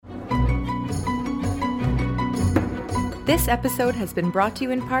This episode has been brought to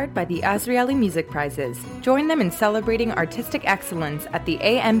you in part by the Azrieli Music Prizes. Join them in celebrating artistic excellence at the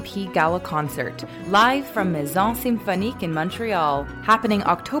AMP Gala Concert, live from Maison Symphonique in Montreal, happening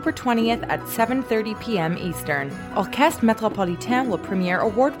October 20th at 7:30 p.m. Eastern. Orchestre Metropolitain will premiere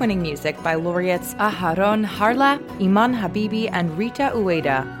award-winning music by laureates Aharon Harla, Iman Habibi, and Rita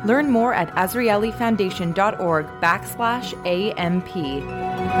Ueda. Learn more at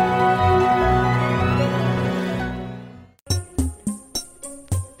azrielifoundation.org/AMP.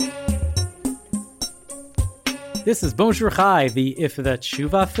 This is Bonjour Chai, the If the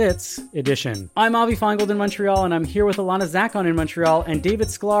Tshuva Fits edition. I'm Avi Feingold in Montreal, and I'm here with Alana Zakon in Montreal and David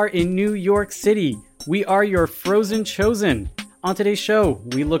Sklar in New York City. We are your Frozen Chosen. On today's show,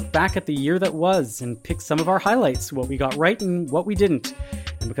 we look back at the year that was and pick some of our highlights, what we got right and what we didn't.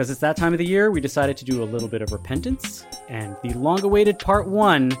 And because it's that time of the year, we decided to do a little bit of repentance and the long-awaited part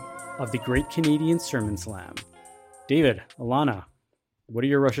one of the Great Canadian Sermon Slam. David, Alana, what are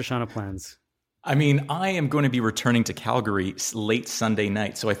your Rosh Hashanah plans? I mean, I am going to be returning to Calgary late Sunday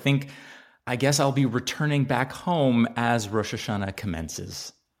night, so I guess I'll be returning back home as Rosh Hashanah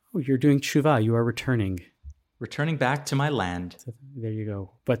commences. Oh, you're doing tshuva. You are returning. Returning back to my land. So there you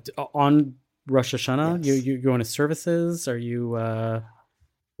go. But on Rosh Hashanah, yes. you're going to services? Are you...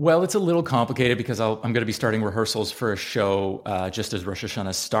 Well, it's a little complicated because I'm going to be starting rehearsals for a show just as Rosh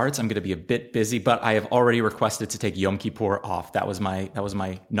Hashanah starts. I'm going to be a bit busy, but I have already requested to take Yom Kippur off. That was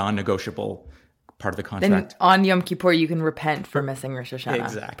my non-negotiable part of the contract. Then on Yom Kippur, you can repent for missing Rosh Hashanah.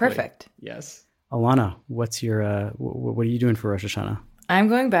 Exactly. Perfect. Yes. Alana, what's your what are you doing for Rosh Hashanah? I'm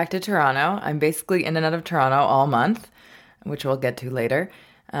going back to Toronto. I'm basically in and out of Toronto all month, which we'll get to later.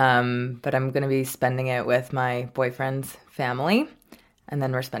 But I'm going to be spending it with my boyfriend's family. And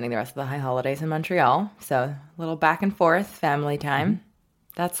then we're spending the rest of the high holidays in Montreal. So a little back and forth family time. Mm-hmm.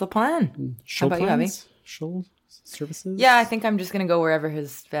 That's the plan. Shul How about plans? you, Abby? Shul services? Yeah, I think I'm just going to go wherever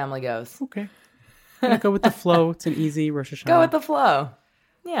his family goes. Okay. Yeah, go with the flow. It's an easy Rosh Hashanah. Go with the flow.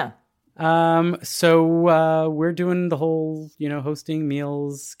 Yeah. So we're doing the whole, hosting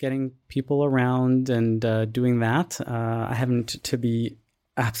meals, getting people around and doing that. I haven't, to be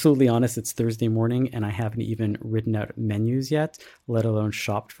absolutely honest, it's Thursday morning and I haven't even written out menus yet, let alone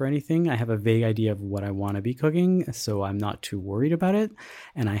shopped for anything. I have a vague idea of what I want to be cooking, so I'm not too worried about it.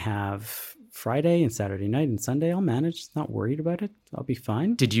 And I have Friday and Saturday night and Sunday. I'll manage. Not worried about it. I'll be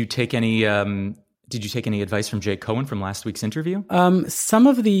fine. Did you take any advice from Jay Cohen from last week's interview? Some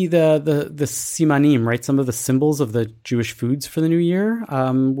of the simanim, right? Some of the symbols of the Jewish foods for the new year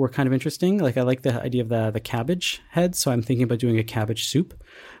were kind of interesting. Like I like the idea of the cabbage head, so I'm thinking about doing a cabbage soup.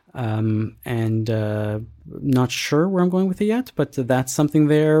 And not sure where I'm going with it yet, but that's something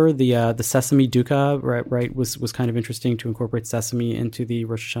there. The sesame dukkha, right, was kind of interesting to incorporate sesame into the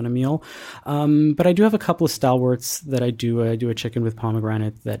Rosh Hashanah meal. But I do have a couple of stalwarts that I do. I do a chicken with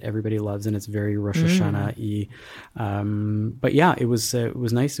pomegranate that everybody loves, and it's very Rosh Hashanah-y. But yeah, it was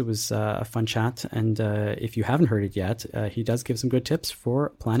nice. It was a fun chat. And if you haven't heard it yet, he does give some good tips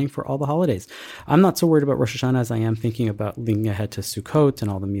for planning for all the holidays. I'm not so worried about Rosh Hashanah as I am thinking about looking ahead to Sukkot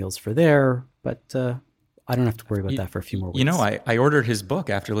and all the meals for there. But I don't have to worry about that for a few more weeks. I ordered his book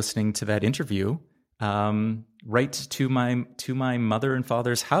after listening to that interview, right to my mother and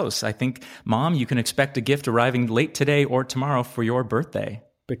father's house. I think, Mom, you can expect a gift arriving late today or tomorrow for your birthday.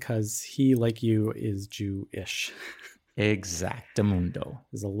 Because he, like you, is Jewish. Exactamundo.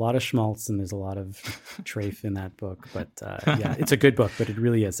 There's a lot of schmaltz and there's a lot of treif in that book. But yeah, it's a good book, but it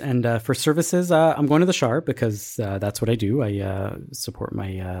really is. And for services, I'm going to the Shar because that's what I do. I support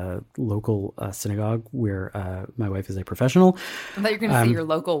my local synagogue where my wife is a professional. I thought you were going to see your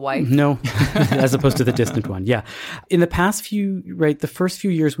local wife. No, as opposed to the distant one. Yeah. In the past the first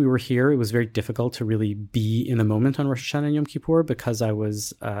few years we were here, it was very difficult to really be in the moment on Rosh Hashanah and Yom Kippur because I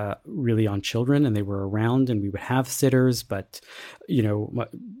was really on children and they were around and we would have sitters. But,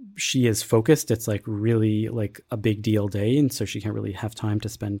 she is focused. It's like really like a big deal day. And so she can't really have time to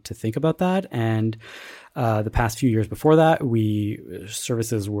spend to think about that. And the past few years before that,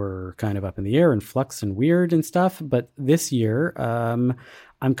 services were kind of up in the air and flux and weird and stuff. But this year, I'm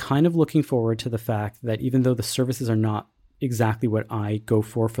kind of looking forward to the fact that even though the services are not exactly what I go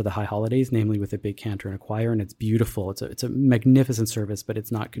for the high holidays, namely with a big cantor and a choir, and it's beautiful. It's a magnificent service, but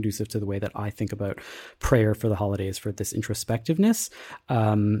it's not conducive to the way that I think about prayer for the holidays, for this introspectiveness,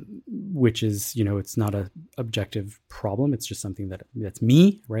 which is, it's not a objective problem. It's just something that's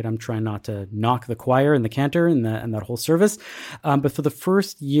me, right? I'm trying not to knock the choir and the cantor and that whole service. But for the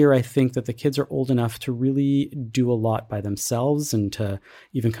first year, I think that the kids are old enough to really do a lot by themselves and to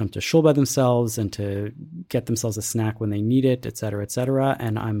even come to shul by themselves and to get themselves a snack when they need it, et cetera,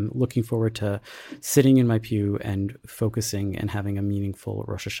 and I'm looking forward to sitting in my pew and focusing and having a meaningful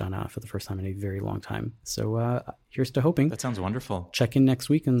Rosh Hashanah for the first time in a very long time. So here's to hoping. That sounds wonderful. Check in next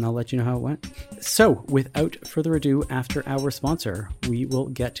week and I'll let you know how it went. So without further ado, after our sponsor, we will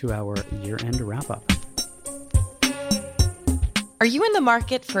get to our year-end wrap-up. Are you in the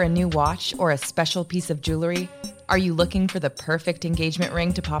market for a new watch or a special piece of jewelry? Are you looking for the perfect engagement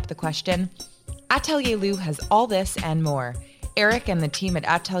ring to pop the question? Atelier Lou has all this and more. Eric and the team at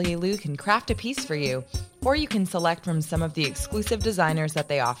Atelier Lou can craft a piece for you, or you can select from some of the exclusive designers that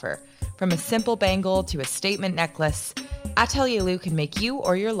they offer. From a simple bangle to a statement necklace, Atelier Lou can make you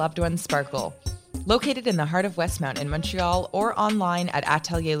or your loved ones sparkle. Located in the heart of Westmount in Montreal or online at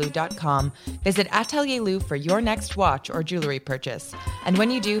atelierlou.com, visit Atelier Lou for your next watch or jewelry purchase. And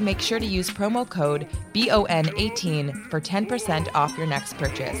when you do, make sure to use promo code BON18 for 10% off your next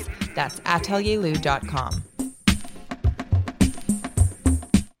purchase. That's atelierlou.com.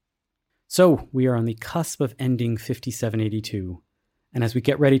 So we are on the cusp of ending 5782. And as we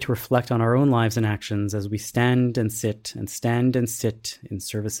get ready to reflect on our own lives and actions as we stand and sit in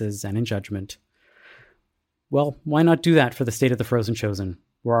services and in judgment, well, why not do that for the State of the Frozen Chosen?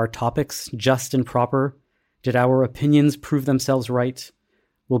 Were our topics just and proper? Did our opinions prove themselves right?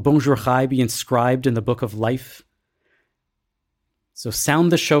 Will Bonjour Chai be inscribed in the Book of Life? So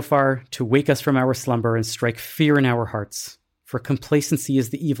sound the shofar to wake us from our slumber and strike fear in our hearts. For complacency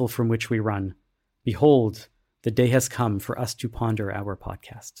is the evil from which we run. Behold, the day has come for us to ponder our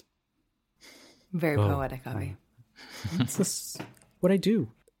podcast. Very poetic, Avi. That's what I do.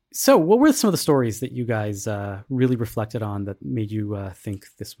 So what were some of the stories that you guys really reflected on that made you think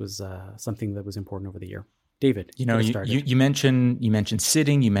this was something that was important over the year? David, you mentioned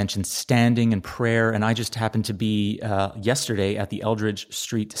sitting, you mentioned standing and prayer, and I just happened to be yesterday at the Eldridge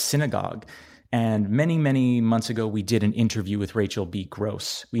Street Synagogue. And many, many months ago, we did an interview with Rachel B.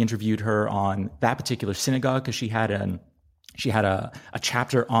 Gross. We interviewed her on that particular synagogue because she had a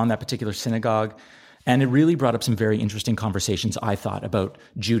chapter on that particular synagogue. And it really brought up some very interesting conversations, I thought, about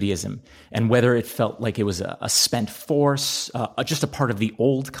Judaism and whether it felt like it was a spent force, just a part of the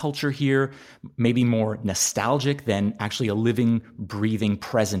old culture here, maybe more nostalgic than actually a living, breathing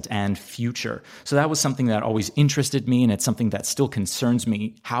present and future. So that was something that always interested me, and it's something that still concerns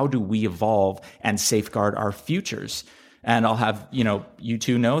me. How do we evolve and safeguard our futures? And I'll have, you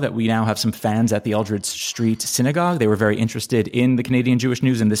two know that we now have some fans at the Eldridge Street Synagogue. They were very interested in the Canadian Jewish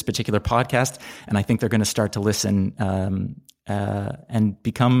News in this particular podcast. And I think they're going to start to listen and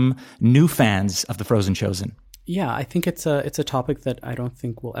become new fans of The Frozen Chosen. Yeah, I think it's a topic that I don't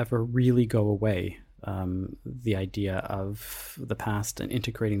think will ever really go away. The idea of the past and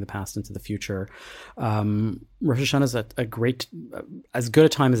integrating the past into the future. Rosh Hashanah is a great, as good a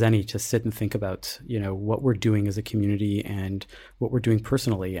time as any to sit and think about, what we're doing as a community and what we're doing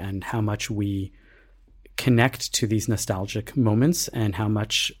personally and how much we connect to these nostalgic moments and how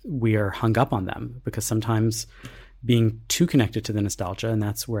much we are hung up on them, because sometimes being too connected to the nostalgia, and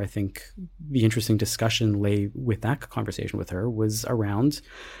that's where I think the interesting discussion lay with that conversation with her, was around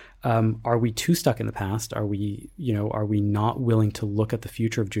are we too stuck in the past? Are we not willing to look at the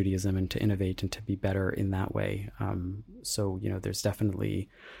future of Judaism and to innovate and to be better in that way? So there's definitely,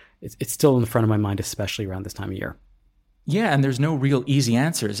 it's still in the front of my mind, especially around this time of year. Yeah, and there's no real easy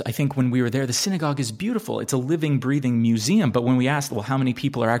answers. I think when we were there, the synagogue is beautiful. It's a living, breathing museum. But when we asked, well, how many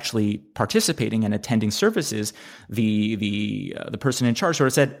people are actually participating and attending services, the person in charge sort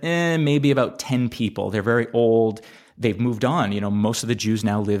of said, maybe about 10 people. They're very old. They've moved on. Most of the Jews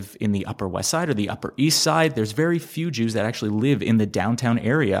now live in the Upper West Side or the Upper East Side. There's very few Jews that actually live in the downtown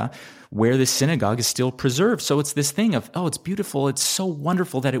area where the synagogue is still preserved. So it's this thing of, it's beautiful. It's so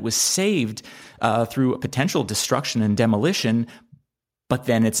wonderful that it was saved through a potential destruction and demolition, but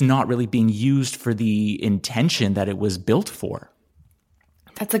then it's not really being used for the intention that it was built for.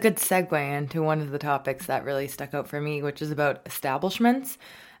 That's a good segue into one of the topics that really stuck out for me, which is about establishments.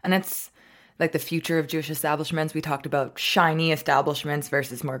 And it's like the future of Jewish establishments. We talked about shiny establishments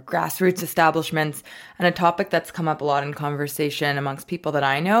versus more grassroots establishments. And a topic that's come up a lot in conversation amongst people that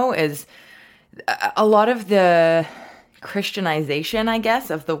I know is a lot of the Christianization, I guess,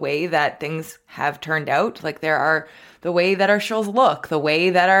 of the way that things have turned out. Like there are the way that our shows look, the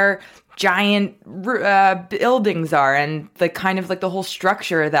way that our giant buildings are, and the kind of like the whole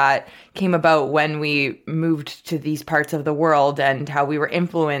structure that came about when we moved to these parts of the world and how we were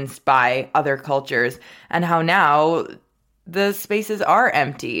influenced by other cultures, and how now the spaces are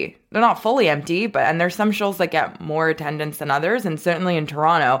empty. They're not fully empty, and there's some shows that get more attendance than others. And certainly in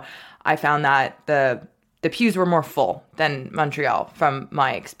Toronto, I found that the pews were more full than Montreal from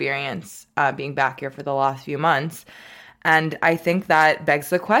my experience being back here for the last few months. And I think that begs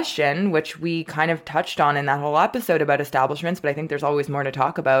the question, which we kind of touched on in that whole episode about establishments, but I think there's always more to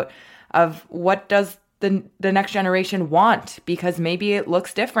talk about, of what does the next generation want? Because maybe it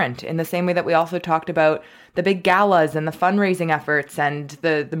looks different, in the same way that we also talked about the big galas and the fundraising efforts and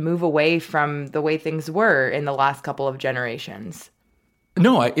the move away from the way things were in the last couple of generations.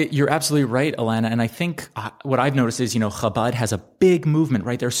 No, you're absolutely right, Alana. And I think what I've noticed is, Chabad has a big movement,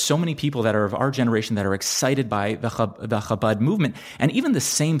 right? There's so many people that are of our generation that are excited by the Chabad movement. And even the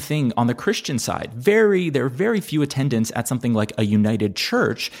same thing on the Christian side. There are very few attendants at something like a United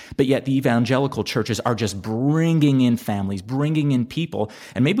Church, but yet the evangelical churches are just bringing in families, bringing in people.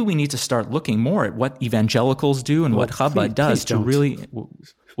 And maybe we need to start looking more at what evangelicals do and what Chabad does to really...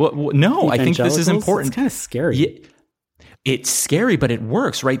 Well, no, I think this is important. It's kind of scary. Yeah. It's scary, but it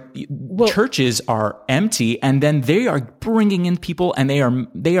works, right? Churches are empty, and then they are bringing in people, and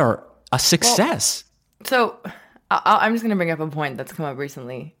they are a success. So I'm just going to bring up a point that's come up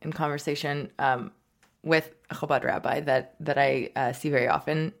recently in conversation with a Chabad rabbi that I see very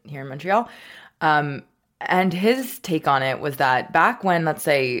often here in Montreal. And his take on it was that back when, let's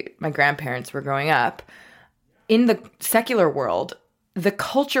say, my grandparents were growing up, in the secular world, the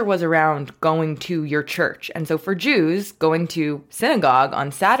culture was around going to your church. And so for Jews, going to synagogue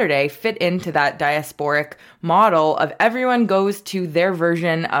on Saturday fit into that diasporic model of everyone goes to their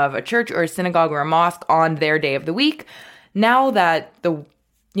version of a church or a synagogue or a mosque on their day of the week. Now that the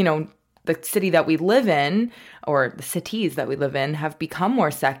city that we live in, or the cities that we live in, have become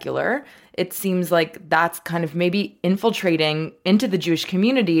more secular, it seems like that's kind of maybe infiltrating into the Jewish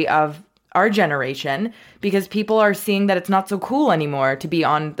community of our generation, because people are seeing that it's not so cool anymore to be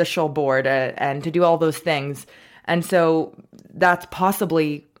on the shul board and to do all those things. And so that's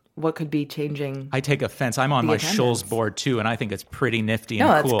possibly what could be changing. I take offense. I'm on my shul's board too, and I think it's pretty nifty and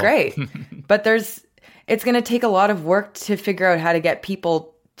cool. No, that's great. But it's going to take a lot of work to figure out how to get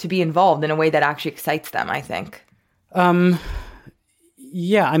people to be involved in a way that actually excites them, I think.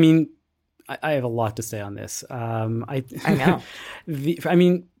 Yeah, I mean, I have a lot to say on this. I know.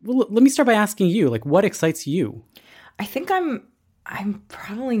 Let me start by asking you, what excites you? I think I'm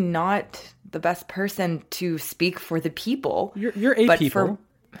probably not the best person to speak for the people. You're a people.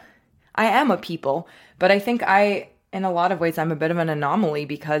 I am a people, but I think in a lot of ways, I'm a bit of an anomaly,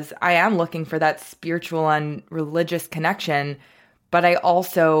 because I am looking for that spiritual and religious connection, but I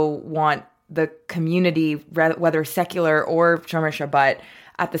also want the community, whether secular or Shomer Shabbat.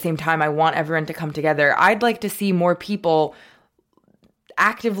 At the same time, I want everyone to come together. I'd like to see more people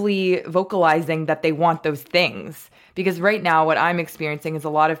actively vocalizing that they want those things. Because right now, what I'm experiencing is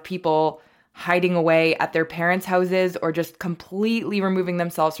a lot of people hiding away at their parents' houses or just completely removing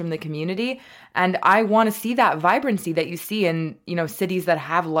themselves from the community. And I want to see that vibrancy that you see in, cities that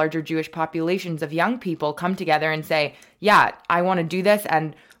have larger Jewish populations of young people come together and say, yeah, I want to do this,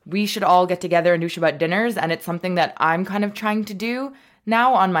 and we should all get together and do Shabbat dinners. And it's something that I'm kind of trying to do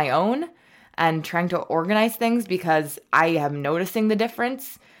now on my own and trying to organize things, because I am noticing the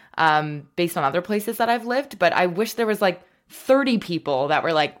difference based on other places that I've lived. But I wish there was 30 people that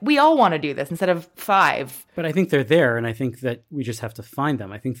were we all want to do this instead of 5. But I think they're there, and I think that we just have to find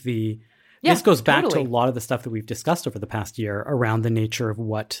them. I think this goes back to a lot of the stuff that we've discussed over the past year around the nature of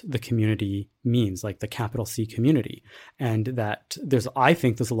what the community means, like the capital C community. And that I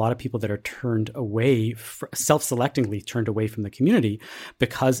think there's a lot of people that are turned away, self-selectingly turned away from the community,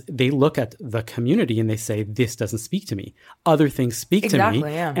 because they look at the community and they say, this doesn't speak to me. Other things speak to me,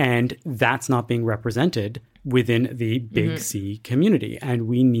 yeah. And that's not being represented within the big C community. And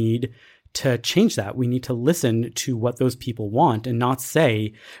we need to change that. We need to listen to what those people want and not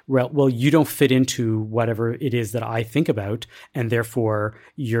say, well, you don't fit into whatever it is that I think about, and therefore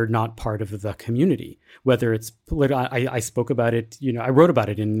you're not part of the community. Whether it's I spoke about it, I wrote about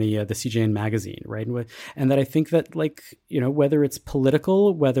it in the CJN magazine, right? And that I think that whether it's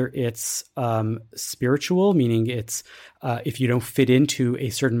political, whether it's spiritual, meaning it's if you don't fit into a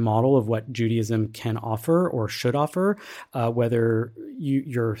certain model of what Judaism can offer or should offer, whether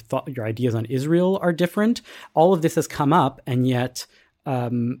your ideas on Israel are different, all of this has come up, and yet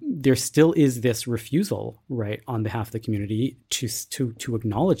there still is this refusal, right, on behalf of the community to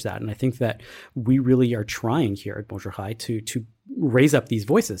acknowledge that. And I think that we really are trying here at Bonjour Chai to raise up these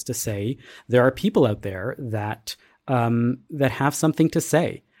voices, to say there are people out there that have something to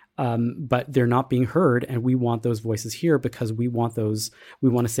say. But they're not being heard, and we want those voices here, because we want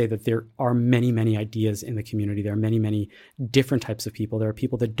to say that there are many, many ideas in the community. There are many, many different types of people. There are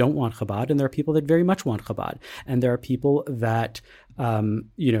people that don't want Chabad, and there are people that very much want Chabad. And there are people that,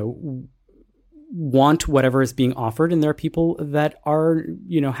 want whatever is being offered, and there are people that are,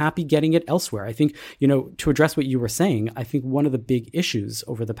 happy getting it elsewhere. I think, to address what you were saying, I think one of the big issues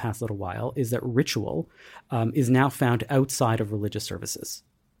over the past little while is that ritual is now found outside of religious services,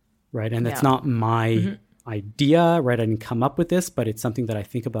 right? And that's not my idea, right? I didn't come up with this, but it's something that I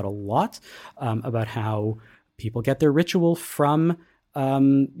think about a lot, about how people get their ritual from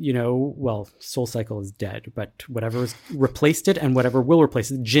SoulCycle is dead, but whatever's replaced it and whatever will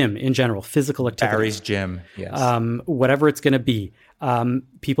replace it, gym in general, physical activity. Barry's gym, yes. Whatever it's going to be.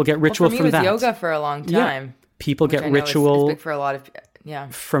 People get ritual for me, from it was that. yoga for a long time. Yeah. People get ritual is big for a lot of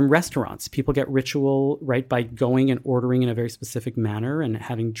from restaurants. People get ritual, right, by going and ordering in a very specific manner and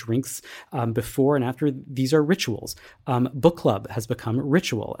having drinks before and after. These are rituals. Book club has become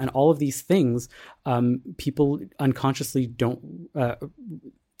ritual. And all of these things, people unconsciously don't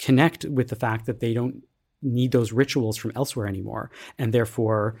connect with the fact that they don't need those rituals from elsewhere anymore. And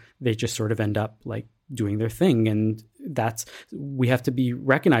therefore, they just sort of end up like doing their thing. And we have to be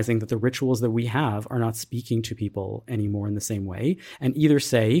recognizing that the rituals that we have are not speaking to people anymore in the same way, and either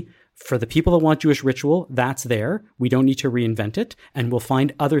say, for the people that want Jewish ritual, that's there. We don't need to reinvent it, and we'll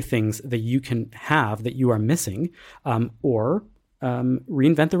find other things that you can have that you are missing, or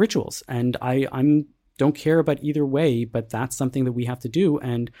reinvent the rituals. And I'm don't care about either way, but that's something that we have to do.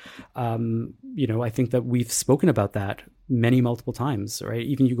 And, I think that we've spoken about that multiple times, right?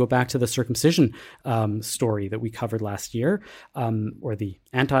 Even you go back to the circumcision story that we covered last year, or the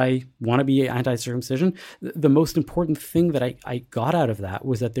wannabe anti-circumcision. The most important thing that I got out of that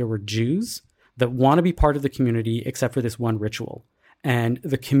was that there were Jews that want to be part of the community except for this one ritual. And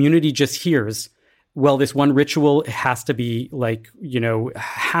the community just hears, well, this one ritual has to be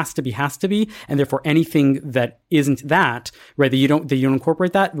has to be. And therefore anything that isn't that, right, that you don't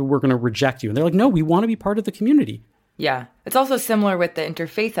incorporate that, we're going to reject you. And they're like, no, we want to be part of the community. Yeah. It's also similar with the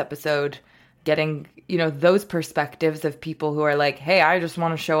interfaith episode, getting, those perspectives of people who are like, hey, I just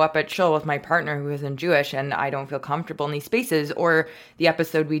want to show up at shul with my partner who isn't Jewish and I don't feel comfortable in these spaces. Or the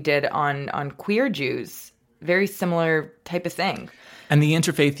episode we did on queer Jews, very similar type of thing. And the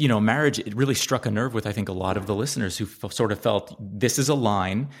interfaith, marriage, it really struck a nerve with, I think, a lot of the listeners who sort of felt this is a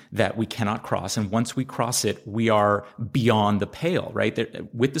line that we cannot cross. And once we cross it, we are beyond the pale,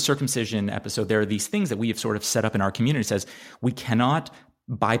 right? With the circumcision episode, there are these things that we have sort of set up in our community. It says we cannot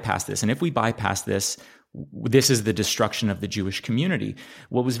bypass this. And if we bypass this, this is the destruction of the Jewish community.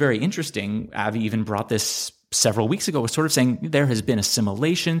 What was very interesting, Avi even brought this several weeks ago, was sort of saying there has been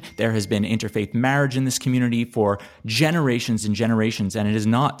assimilation, there has been interfaith marriage in this community for generations and generations, and it has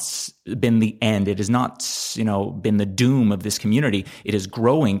not been the end. It has not, been the doom of this community. It is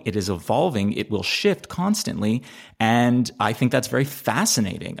growing, it is evolving, it will shift constantly, and I think that's very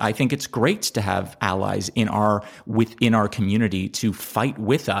fascinating. I think it's great to have allies within our community to fight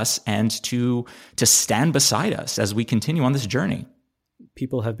with us and to stand beside us as we continue on this journey.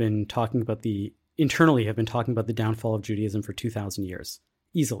 People have been talking about internally have been talking about the downfall of Judaism for 2,000 years,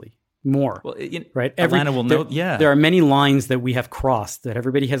 easily, more, well, right? Atlanta will know, There are many lines that we have crossed that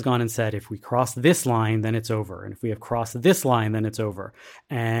everybody has gone and said, if we cross this line, then it's over. And if we have crossed this line, then it's over.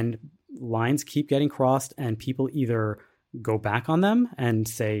 And lines keep getting crossed, and people either go back on them and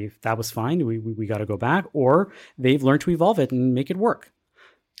say, that was fine, we got to go back, or they've learned to evolve it and make it work.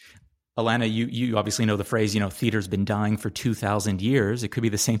 Alana, you obviously know the phrase, theater's been dying for 2,000 years. It could be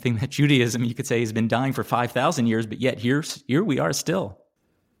the same thing that Judaism, you could say, has been dying for 5,000 years, but yet here we are still.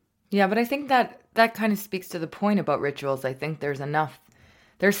 Yeah, but I think that kind of speaks to the point about rituals. I think there's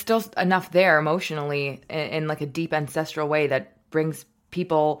still enough there emotionally in like a deep ancestral way that brings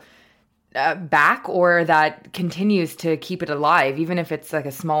people back, or that continues to keep it alive, even if it's like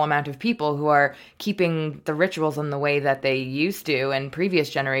a small amount of people who are keeping the rituals in the way that they used to in previous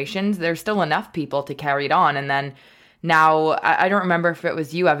generations. There's still enough people to carry it on. And then now, I don't remember if it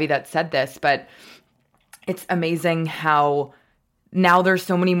was you, Avi, that said this, but it's amazing how now there's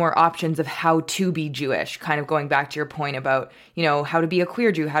so many more options of how to be Jewish, kind of going back to your point about, how to be a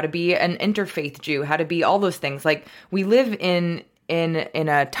queer Jew, how to be an interfaith Jew, how to be all those things. Like, we live in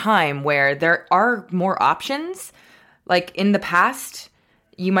a time where there are more options. Like, in the past,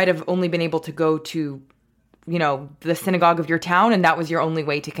 you might have only been able to go to, the synagogue of your town, and that was your only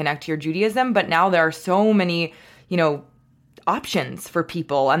way to connect to your Judaism. But now there are so many, options for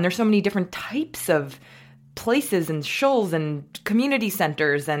people, and there's so many different types of places and shuls and community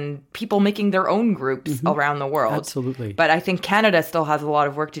centers and people making their own groups around the world. Absolutely. But I think Canada still has a lot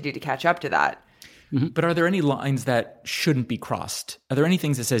of work to do to catch up to that. But are there any lines that shouldn't be crossed? Are there any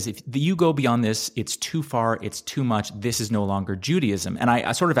things that says, if you go beyond this, it's too far, it's too much, this is no longer Judaism? And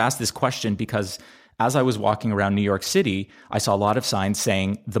I sort of asked this question because as I was walking around New York City, I saw a lot of signs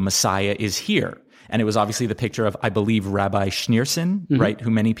saying the Messiah is here. And it was obviously the picture of, I believe, Rabbi Schneerson, right,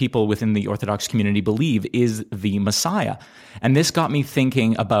 who many people within the Orthodox community believe is the Messiah. And this got me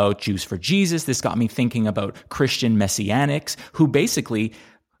thinking about Jews for Jesus. This got me thinking about Christian messianics who basically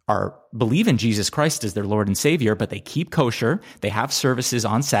believe in Jesus Christ as their Lord and Savior, but they keep kosher. They have services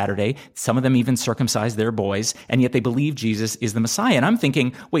on Saturday. Some of them even circumcise their boys, and yet they believe Jesus is the Messiah. And I'm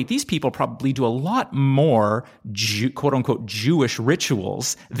thinking, wait, these people probably do a lot more quote unquote Jewish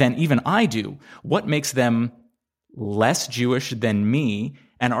rituals than even I do. What makes them less Jewish than me?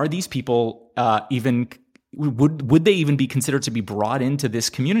 And are these people would they even be considered to be brought into this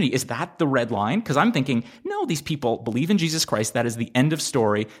community? Is that the red line? Because I'm thinking, no, these people believe in Jesus Christ. That is the end of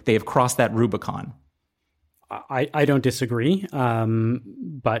story. They have crossed that Rubicon. I don't disagree,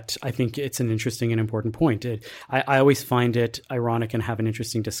 but I think it's an interesting and important point. I always find it ironic and have an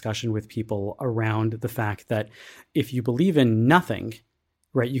interesting discussion with people around the fact that if you believe in nothing,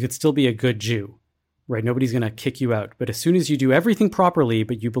 right, you could still be a good Jew. Right, nobody's going to kick you out. But as soon as you do everything properly,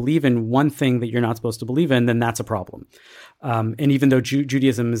 but you believe in one thing that you're not supposed to believe in, then that's a problem. And even though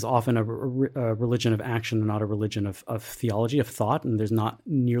Judaism is often a religion of action and not a religion of theology, of thought, and there's not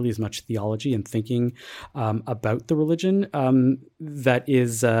nearly as much theology and thinking about the religion that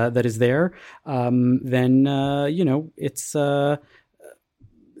is there, then it's.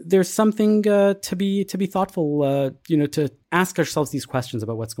 There's something to be thoughtful, to ask ourselves these questions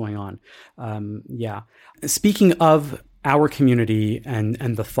about what's going on. Speaking of our community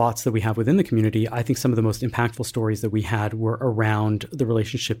and the thoughts that we have within the community, I think some of the most impactful stories that we had were around the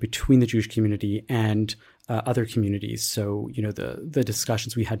relationship between the Jewish community and other communities. So, the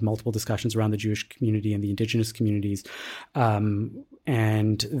discussions, we had multiple discussions around the Jewish community and the indigenous communities,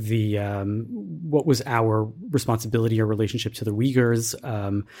 and the what was our responsibility or relationship to the Uyghurs,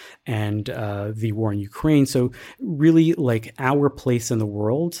 and the war in Ukraine. So really, like, our place in the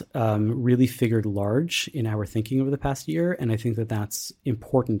world really figured large in our thinking over the past year. And I think that that's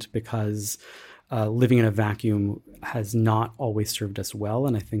important because living in a vacuum has not always served us well.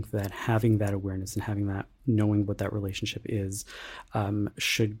 And I think that having that awareness and having that, knowing what that relationship is,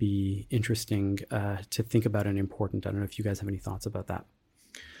 should be interesting to think about and important. I don't know if you guys have any thoughts about that.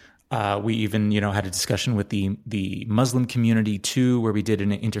 We even, had a discussion with the Muslim community too, where we did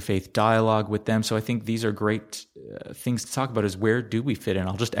an interfaith dialogue with them. So I think these are great things to talk about. Is where do we fit in?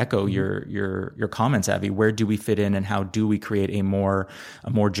 I'll just echo your comments, Abby. Where do we fit in, and how do we create a more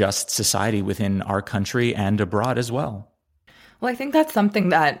just society within our country and abroad as well? Well, I think that's something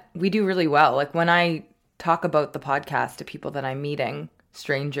that we do really well. Like when I talk about the podcast to people that I'm meeting,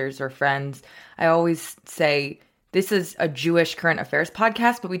 strangers or friends, I always say, this is a Jewish current affairs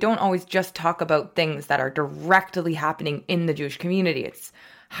podcast, but we don't always just talk about things that are directly happening in the Jewish community. It's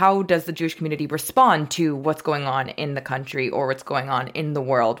how does the Jewish community respond to what's going on in the country or what's going on in the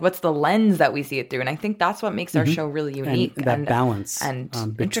world? What's the lens that we see it through? And I think that's what makes our show really unique. And that balance and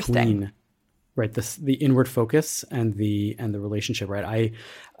between, right, the inward focus and the relationship, right?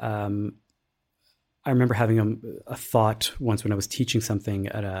 I remember having a thought once when I was teaching something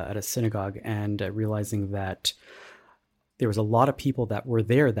at a synagogue and realizing that there was a lot of people that were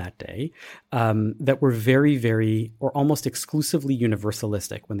there that day that were very, very, or almost exclusively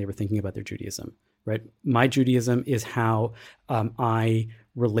universalistic when they were thinking about their Judaism, right? My Judaism is how I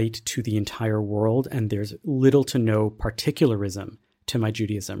relate to the entire world, and there's little to no particularism to my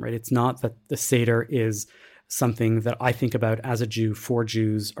Judaism, right? It's not that the Seder is something that I think about as a Jew for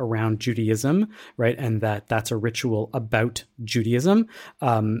Jews around Judaism, right? And that's a ritual about Judaism.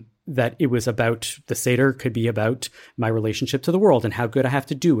 That it was about, the Seder could be about my relationship to the world and how good I have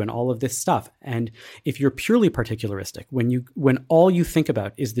to do and all of this stuff. And if you're purely particularistic, when all you think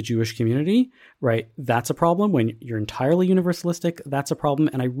about is the Jewish community, right, that's a problem. When you're entirely universalistic, that's a problem.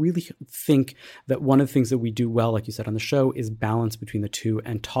 And I really think that one of the things that we do well, like you said on the show, is balance between the two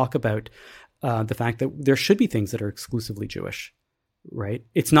and talk about the fact that there should be things that are exclusively Jewish, right?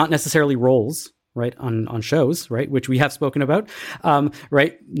 It's not necessarily roles, right, on shows, right, which we have spoken about,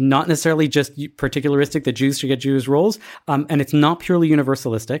 right? Not necessarily just particularistic that Jews should get Jewish roles, and it's not purely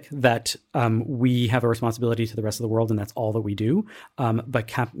universalistic that we have a responsibility to the rest of the world and that's all that we do.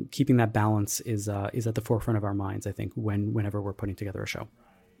 But keeping that balance is at the forefront of our minds, I think, whenever we're putting together a show.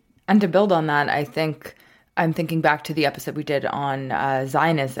 And to build on that, I think I'm thinking back to the episode we did on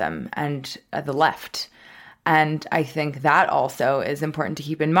Zionism and the left. And I think that also is important to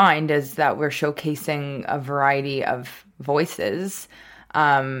keep in mind, is that we're showcasing a variety of voices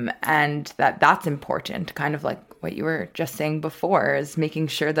And that's important, kind of like what you were just saying before, is making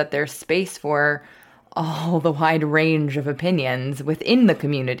sure that there's space for all the wide range of opinions within the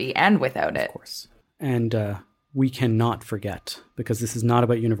community and without it. Of course. And we cannot forget, because this is not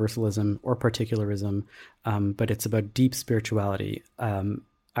about universalism or particularism, but it's about deep spirituality.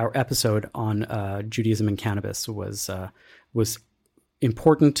 Our episode on Judaism and cannabis was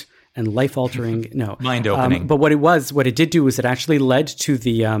important and life-altering. No, mind-opening. But what it did do was it actually led to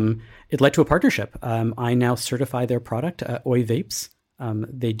a partnership. I now certify their product, Oi Vapes.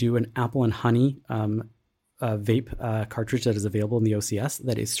 They do an apple and honey vape cartridge that is available in the OCS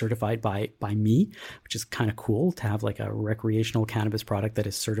that is certified by me, which is kind of cool to have like a recreational cannabis product that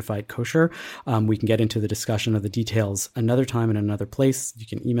is certified kosher. We can get into the discussion of the details another time in another place. You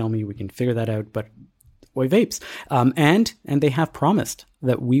can email me. We can figure that out. But Oi Vapes. And they have promised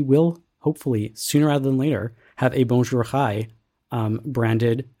that we will hopefully sooner rather than later have a Bonjour Chai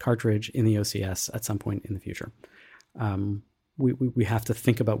branded cartridge in the OCS at some point in the future. We have to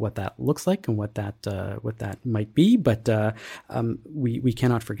think about what that looks like and what that might be, but we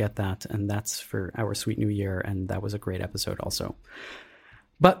cannot forget that, and that's for our sweet new year, and that was a great episode also.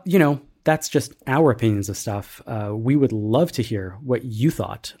 But that's just our opinions of stuff. We would love to hear what you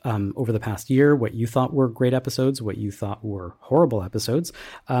thought over the past year, what you thought were great episodes, what you thought were horrible episodes.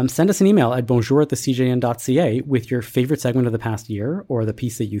 Send us an email at bonjour@thecjn.ca with your favorite segment of the past year, or the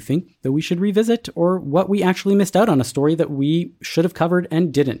piece that you think that we should revisit, or what we actually missed out on, a story that we should have covered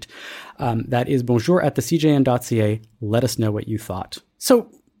and didn't. That is bonjour@thecjn.ca. Let us know what you thought. So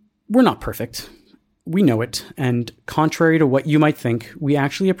we're not perfect. We know it, and contrary to what you might think, we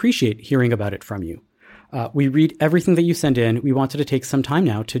actually appreciate hearing about it from you. We read everything that you send in. We wanted to take some time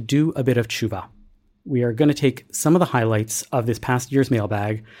now to do a bit of tshuva. We are going to take some of the highlights of this past year's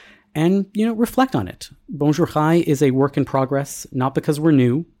mailbag and, reflect on it. Bonjour Chai is a work in progress, not because we're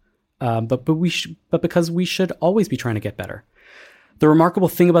new, but because we should always be trying to get better. The remarkable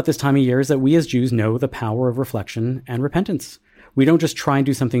thing about this time of year is that we as Jews know the power of reflection and repentance. We don't just try and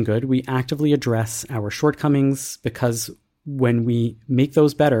do something good. We actively address our shortcomings, because when we make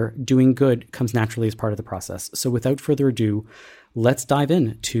those better, doing good comes naturally as part of the process. So without further ado, let's dive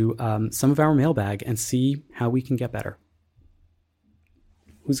in to some of our mailbag and see how we can get better.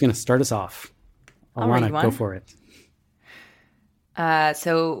 Who's going to start us off? Alana, go for it.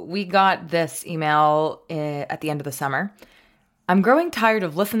 So we got this email at the end of the summer. I'm growing tired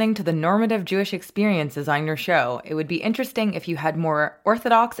of listening to the normative Jewish experiences on your show. It would be interesting if you had more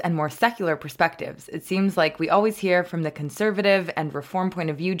Orthodox and more secular perspectives. It seems like we always hear from the conservative and reform point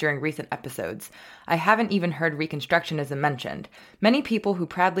of view during recent episodes. I haven't even heard Reconstructionism mentioned. Many people who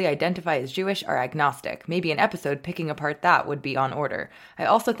proudly identify as Jewish are agnostic. Maybe an episode picking apart that would be on order. I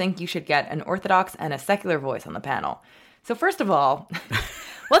also think you should get an Orthodox and a secular voice on the panel. So first of all,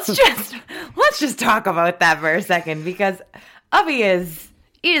 let's just talk about that for a second, because Avi is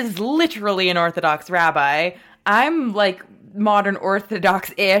literally an Orthodox rabbi. I'm like modern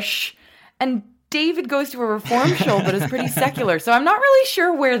Orthodox-ish. And David goes to a Reform show, but is pretty secular. So I'm not really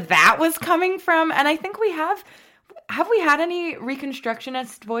sure where that was coming from. And I think we have we had any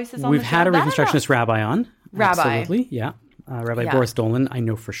Reconstructionist voices on the show? We've had a Reconstructionist rabbi on. Rabbi. Absolutely, yeah. Rabbi Boris Dolan, I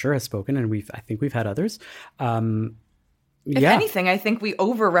know for sure, has spoken, and I think we've had others. If anything, I think we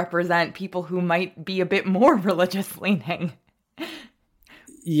overrepresent people who might be a bit more religious leaning.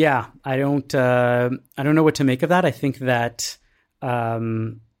 Yeah, I don't know what to make of that. I think that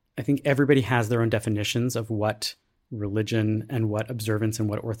I think everybody has their own definitions of what religion and what observance and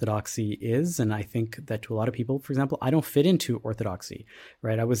what orthodoxy is. And I think that to a lot of people, for example, I don't fit into orthodoxy,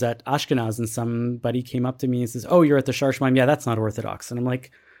 right? I was at Ashkenaz and somebody came up to me and says, "Oh, you're at the Shar Shemaim. Yeah, that's not Orthodox." And I'm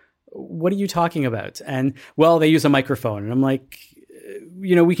like, "What are you talking about?" And well, they use a microphone. And I'm like,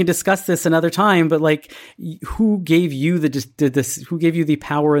 we can discuss this another time, but like, who gave you who gave you the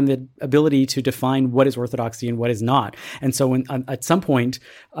power and the ability to define what is orthodoxy and what is not? And so at some point,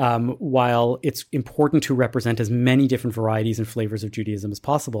 while it's important to represent as many different varieties and flavors of Judaism as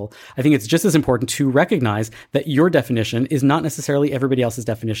possible, I think it's just as important to recognize that your definition is not necessarily everybody else's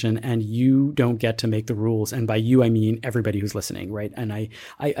definition, and you don't get to make the rules. And by you, I mean everybody who's listening, right? And I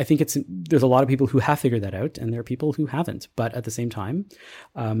think there's a lot of people who have figured that out, and there are people who haven't. But at the same time,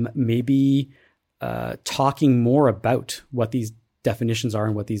 maybe talking more about what these definitions are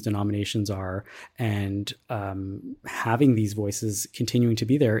and what these denominations are, and having these voices continuing to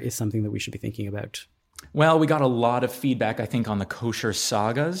be there is something that we should be thinking about. Well, we got a lot of feedback, I think, on the kosher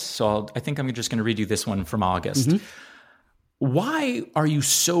sagas. So I think I'm just going to read you this one from August. Mm-hmm. Why are you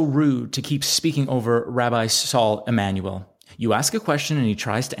so rude to keep speaking over Rabbi Saul Emanuel? You ask a question and he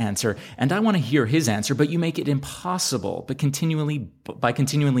tries to answer, and I want to hear his answer, but you make it impossible by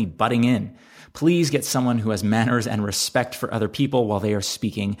continually butting in. Please get someone who has manners and respect for other people while they are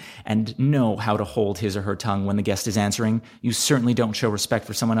speaking and know how to hold his or her tongue when the guest is answering. You certainly don't show respect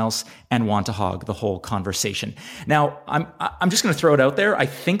for someone else and want to hog the whole conversation. Now, I'm just going to throw it out there. I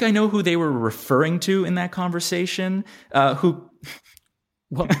think I know who they were referring to in that conversation.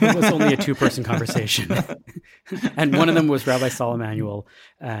 Well, it was only a two-person conversation. And one of them was Rabbi Saul Emanuel,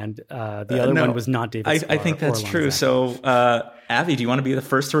 and the other one was not David Spar. I think that's true. So, Avi, do you want to be the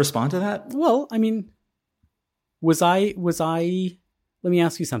first to respond to that? Well, I mean, was I, let me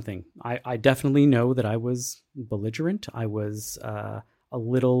ask you something. I definitely know that I was belligerent. I was a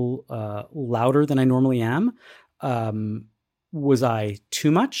little louder than I normally am. Was I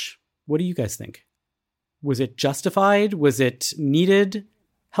too much? What do you guys think? Was it justified? Was it needed?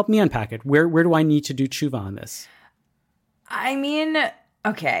 Help me unpack it. Where do I need to do tshuva on this? I mean,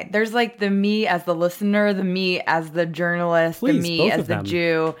 okay, there's like the me as the listener, the me as the journalist, Please, the me as the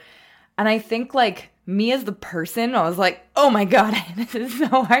Jew. And I think like me as the person, I was like, oh my God, this is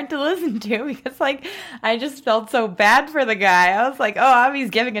so hard to listen to because like I just felt so bad for the guy. I was like, oh,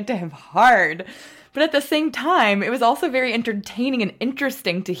 Avi's giving it to him hard. But at the same time, it was also very entertaining and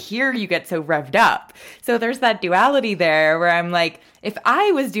interesting to hear you get so revved up. So there's that duality there where I'm like, if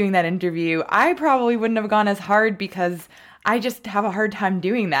I was doing that interview, I probably wouldn't have gone as hard because I just have a hard time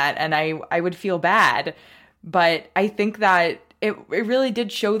doing that and I would feel bad. But I think that it really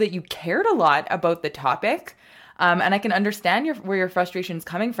did show that you cared a lot about the topic. And I can understand where your frustration is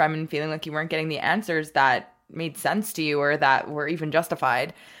coming from and feeling like you weren't getting the answers that made sense to you or that were even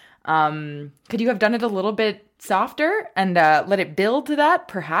justified. Could you have done it a little bit softer and let it build to that?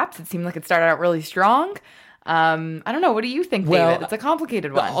 Perhaps it seemed like it started out really strong. I don't know. What do you think, David? It's a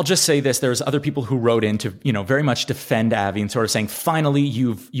complicated one. I'll just say this. There's other people who wrote in to, very much defend Avi and sort of saying, finally,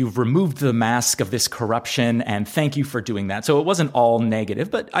 you've removed the mask of this corruption and thank you for doing that. So it wasn't all negative,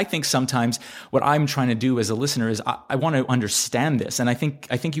 but I think sometimes what I'm trying to do as a listener is I want to understand this. And I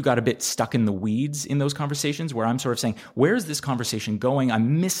think you got a bit stuck in the weeds in those conversations where I'm sort of saying, where's this conversation going?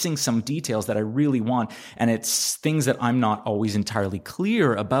 I'm missing some details that I really want. And it's things that I'm not always entirely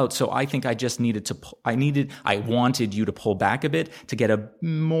clear about. So I think I just I wanted you to pull back a bit to get a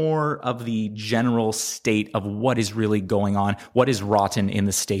more of the general state of what is really going on, what is rotten in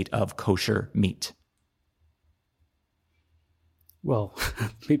the state of kosher meat. Well,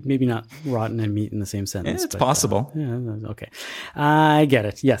 maybe not rotten and meat in the same sentence. It's possible. Okay. I get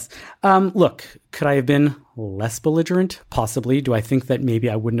it. Yes. Look, could I have been less belligerent? Possibly. Do I think that maybe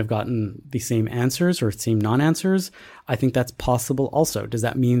I wouldn't have gotten the same answers or same non-answers? I think that's possible also. Does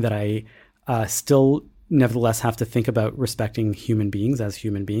that mean that I still nevertheless have to think about respecting human beings as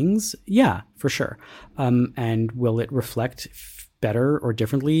human beings? Yeah, for sure. And will it reflect better or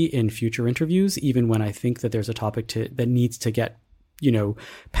differently in future interviews, even when I think that there's a topic that needs to get,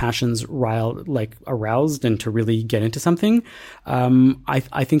 passions aroused and to really get into something?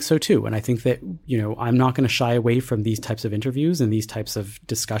 I think so too. And I think that, I'm not going to shy away from these types of interviews and these types of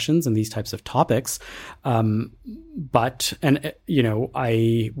discussions and these types of topics. But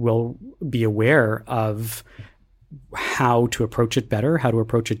I will be aware of how to approach it better, how to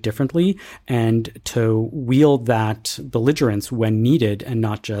approach it differently, and to wield that belligerence when needed and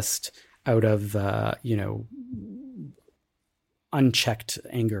not just out of, unchecked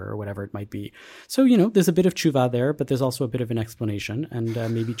anger or whatever it might be. So, there's a bit of tshuva there, but there's also a bit of an explanation. And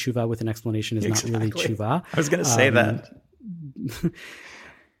maybe tshuva with an explanation is not really tshuva. I was going to say that. You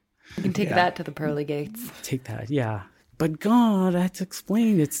can take that to the pearly gates. Take that, yeah. But God, I had to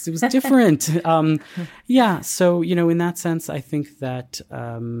explain. It was different. So, in that sense, I think that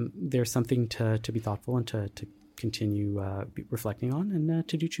there's something to be thoughtful and to continue reflecting on and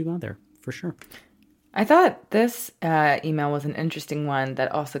to do tshuva there, for sure. I thought this email was an interesting one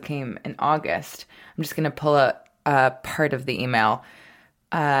that also came in August. I'm just going to pull a part of the email.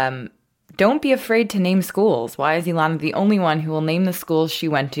 Don't be afraid to name schools. Why is Ilana the only one who will name the schools she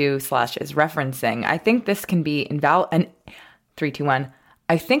went to / is referencing? I think this can be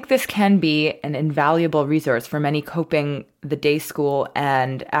I think this can be an invaluable resource for many coping the day school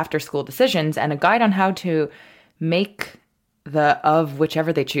and after school decisions and a guide on how to make of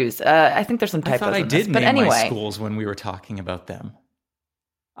whichever they choose. I think there's some typos. I thought I did name my schools when we were talking about them.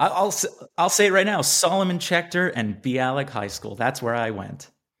 I'll say it right now: Solomon Schechter and Bialik High School. That's where I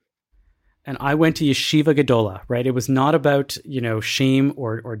went. And I went to Yeshiva Gedola, right? It was not about, shame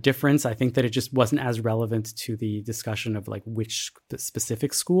or difference. I think that it just wasn't as relevant to the discussion of like which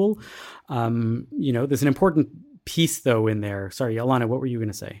specific school. There's an important piece though in there. Sorry, Ilana, what were you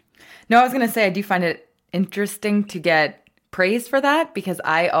going to say? No, I was going to say I do find it interesting to get praised for that, because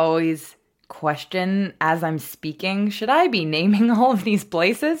I always question as I'm speaking, should I be naming all of these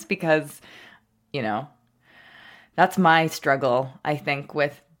places? Because, that's my struggle, I think,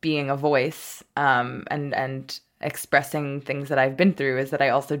 with being a voice and expressing things that I've been through, is that I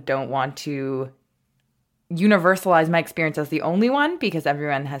also don't want to universalize my experience as the only one, because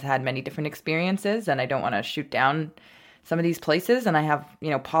everyone has had many different experiences, and I don't want to shoot down some of these places. And I have,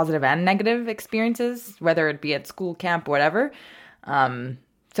 positive and negative experiences, whether it be at school, camp, whatever.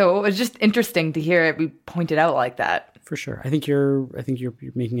 So it was just interesting to hear it be pointed out like that. For sure. I think you're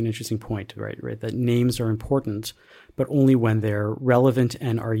making an interesting point, right? That names are important, but only when they're relevant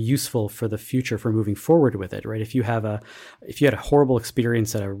and are useful for the future, for moving forward with it, right? If you had a horrible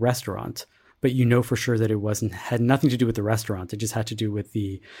experience at a restaurant, but for sure that it had nothing to do with the restaurant. It just had to do with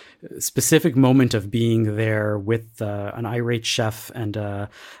the specific moment of being there with an irate chef and a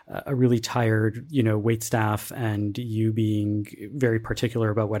really tired, wait staff, and you being very particular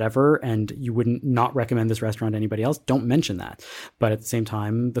about whatever, and you wouldn't not recommend this restaurant to anybody else. Don't mention that. But at the same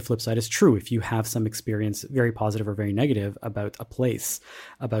time, the flip side is true. If you have some experience, very positive or very negative, about a place,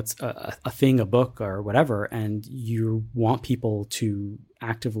 about a thing, a book or whatever, and you want people to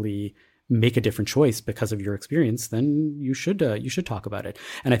actively make a different choice because of your experience, then you should talk about it.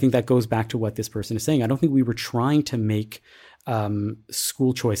 And I think that goes back to what this person is saying. I don't think we were trying to make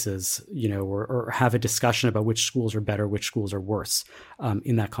school choices, or have a discussion about which schools are better, which schools are worse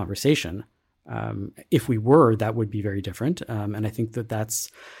in that conversation. If we were, that would be very different. And I think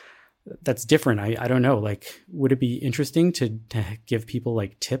that's different. I don't know. Would it be interesting to give people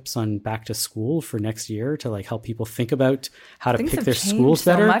tips on back to school for next year to help people think about how to pick their schools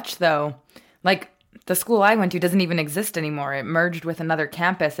better? So much though. The school I went to doesn't even exist anymore. It merged with another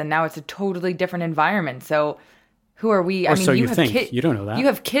campus, and now it's a totally different environment. So who are we? So you think. You don't know that. You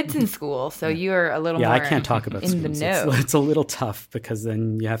have kids in school, so you're a little more I can't talk about in schools. the know. It's a little tough, because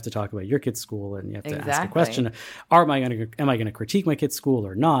then you have to talk about your kid's school, and you have to ask a question. Am I going to critique my kid's school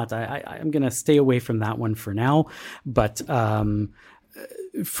or not? I'm going to stay away from that one for now. But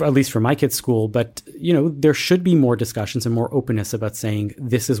at least for my kid's school. But, there should be more discussions and more openness about saying,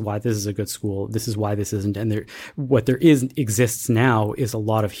 this is why this is a good school. This is why this isn't. And what exists now is a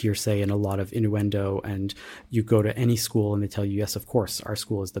lot of hearsay and a lot of innuendo. And you go to any school and they tell you, yes, of course, our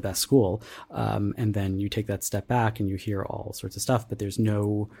school is the best school. And then you take that step back and you hear all sorts of stuff, but there's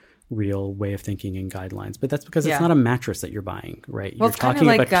no real way of thinking and guidelines. But that's because it's not a mattress that you're buying, right? Well, you're talking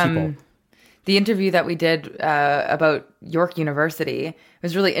about people. The interview that we did about York University, it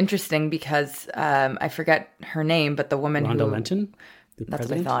was really interesting because I forget her name, but the woman Rhonda Lenton? That's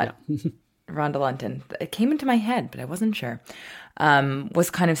what I thought. Yeah. Rhonda Lenton. It came into my head, but I wasn't sure. Was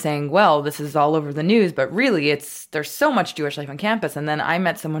kind of saying, well, this is all over the news, but really there's so much Jewish life on campus. And then I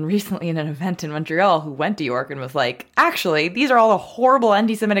met someone recently in an event in Montreal who went to York and was like, actually, these are all the horrible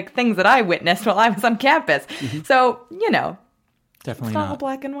anti-Semitic things that I witnessed while I was on campus. Mm-hmm. So, definitely it's not all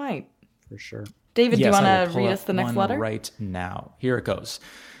black and white. For sure. David, do you want to read us the next letter? Right now. Here it goes.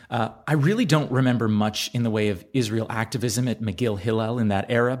 I really don't remember much in the way of Israel activism at McGill Hillel in that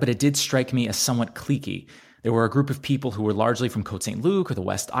era, but it did strike me as somewhat cliquey. There were a group of people who were largely from Côte St. Luc or the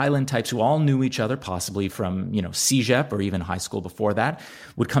West Island types who all knew each other, possibly from, CEGEP or even high school before that,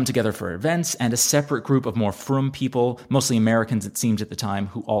 would come together for events, and a separate group of more frum people, mostly Americans it seemed at the time,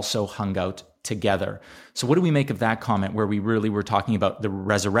 who also hung out together. So what do we make of that comment where we really were talking about the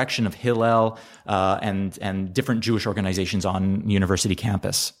resurrection of Hillel and different Jewish organizations on university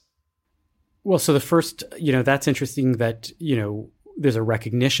campus? Well, so the first, that's interesting that, there's a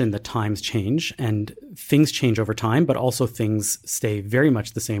recognition that times change and things change over time, but also things stay very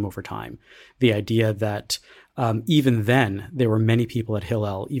much the same over time. The idea that even then there were many people at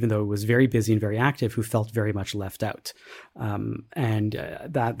Hillel, even though it was very busy and very active, who felt very much left out. And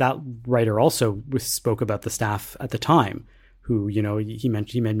that writer also spoke about the staff at the time, who, he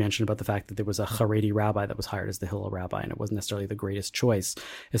made mention about the fact that there was a Haredi rabbi that was hired as the Hillel rabbi, and it wasn't necessarily the greatest choice,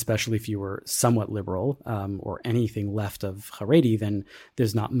 especially if you were somewhat liberal or anything left of Haredi, then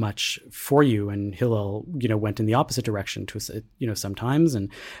there's not much for you. And Hillel, went in the opposite direction to, sometimes,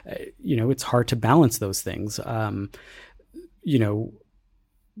 and, it's hard to balance those things. The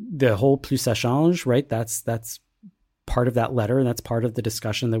whole plus ça change, right? That's part of that letter, and that's part of the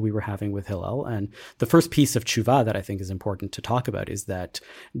discussion that we were having with Hillel. And the first piece of tshuva that I think is important to talk about is that,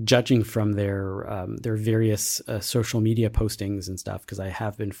 judging from their various social media postings and stuff, because I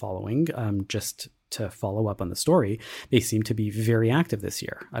have been following, just to follow up on the story, they seem to be very active this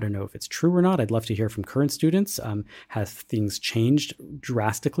year. I don't know if it's true or not. I'd love to hear from current students. Have things changed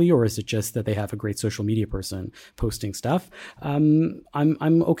drastically, or is it just that they have a great social media person posting stuff? I'm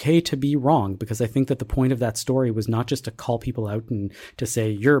okay to be wrong, because I think that the point of that story was not just to call people out and to say,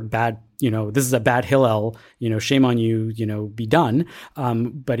 you're bad, this is a bad Hillel, shame on you, be done.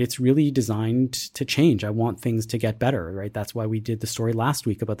 But it's really designed to change. I want things to get better, right? That's why we did the story last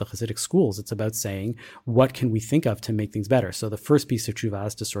week about the Hasidic schools. It's about saying, what can we think of to make things better? So the first piece of tshuva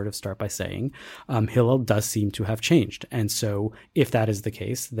is to sort of start by saying, Hillel does seem to have changed. And so if that is the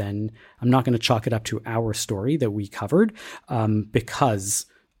case, then I'm not going to chalk it up to our story that we covered, because,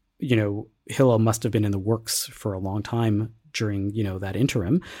 Hillel must have been in the works for a long time during, that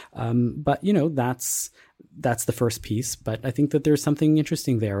interim. But, that's the first piece. But I think that there's something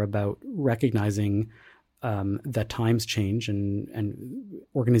interesting there about recognizing that times change and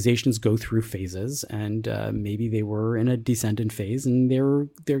organizations go through phases, and maybe they were in a descendant phase and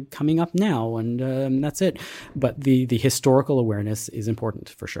they're coming up now, and that's it. But the historical awareness is important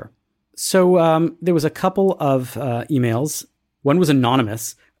for sure. So there was a couple of emails. One was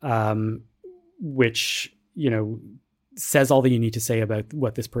anonymous, which says all that you need to say about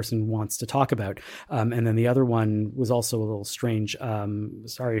what this person wants to talk about. And then the other one was also a little strange.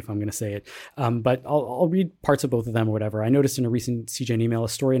 Sorry if I'm going to say it, but I'll read parts of both of them or whatever. I noticed in a recent CJN email a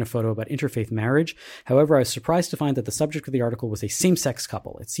story and a photo about interfaith marriage. However, I was surprised to find that the subject of the article was a same-sex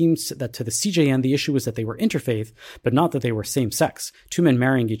couple. It seems that to the CJN, the issue was that they were interfaith, but not that they were same-sex, two men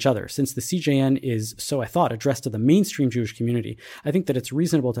marrying each other. Since the CJN is, so I thought, addressed to the mainstream Jewish community, I think that it's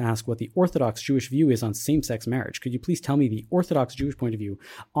reasonable to ask what the Orthodox Jewish view is on same-sex marriage. Could you please tell me the Orthodox Jewish point of view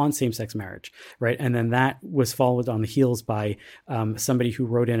on same-sex marriage, right? And then that was followed on the heels by somebody who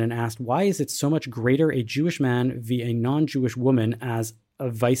wrote in and asked, why is it so much greater a Jewish man via a non-Jewish woman as a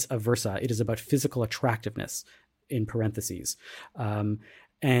vice versa? It is about physical attractiveness, in parentheses.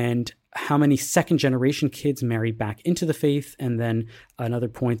 And how many second-generation kids marry back into the faith? And then another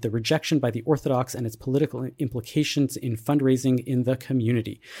point, the rejection by the Orthodox and its political implications in fundraising in the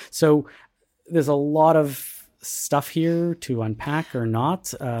community. So there's a lot of stuff here to unpack or not.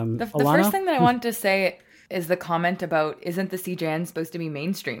 The first thing that I wanted to say is the comment about, isn't the CJN supposed to be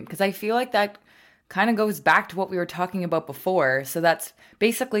mainstream? Because I feel like that kind of goes back to what we were talking about before. So that's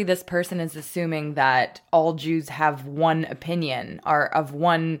basically, this person is assuming that all Jews have one opinion, are of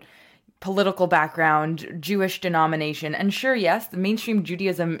one political background, Jewish denomination. And sure, yes, the mainstream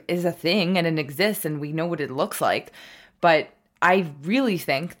Judaism is a thing and it exists and we know what it looks like. But I really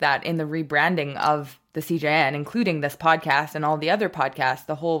think that in the rebranding of the CJN, including this podcast and all the other podcasts,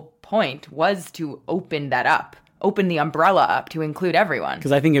 the whole point was to open that up, open the umbrella up to include everyone.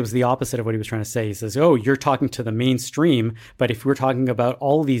 Because I think it was the opposite of what he was trying to say. He says, oh, you're talking to the mainstream, but if we're talking about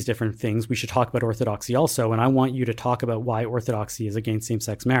all these different things, we should talk about orthodoxy also. And I want you to talk about why orthodoxy is against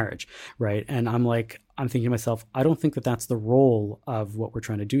same-sex marriage, right? And I'm thinking to myself, I don't think that that's the role of what we're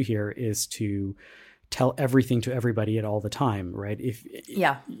trying to do here, is to tell everything to everybody at all the time, right?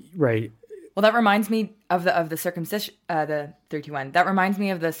 Right. Well, that reminds me of the circumcision, the 31. That reminds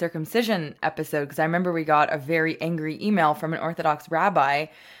me of the circumcision episode, because I remember we got a very angry email from an Orthodox rabbi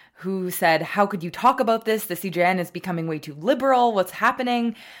who said, how could you talk about this? The CJN is becoming way too liberal. What's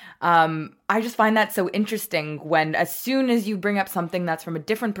happening? I just find that so interesting when, as soon as you bring up something that's from a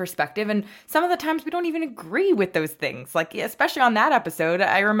different perspective, and some of the times we don't even agree with those things, like especially on that episode,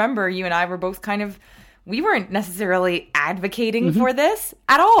 I remember you and I were both we weren't necessarily advocating for this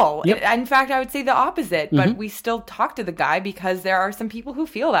at all. Yep. In fact, I would say the opposite, but we still talk to the guy because there are some people who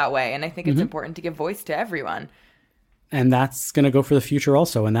feel that way. And I think it's important to give voice to everyone. And that's going to go for the future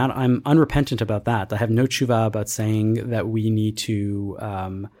also. And that I'm unrepentant about that. I have no tshuva about saying that we need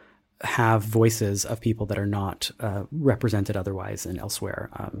to have voices of people that are not represented otherwise and elsewhere.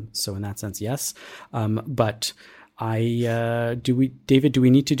 So in that sense, yes. But David, do we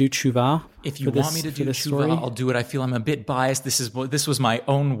need to do tshuva? If you want me to do tshuva, I'll do it. I feel I'm a bit biased. This was my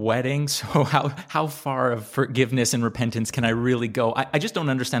own wedding, so how far of forgiveness and repentance can I really go? I just don't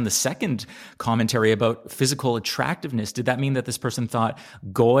understand the second commentary about physical attractiveness. Did that mean that this person thought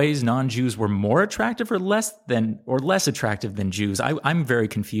goys, non-Jews, were more attractive or less attractive than Jews? I'm very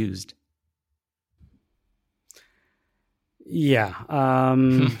confused. Yeah.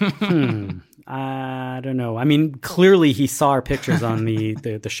 I don't know. I mean, clearly he saw our pictures on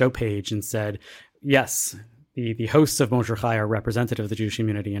the show page and said, yes, the hosts of Bonjour Chai are representative of the Jewish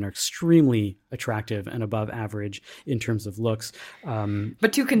community and are extremely attractive and above average in terms of looks.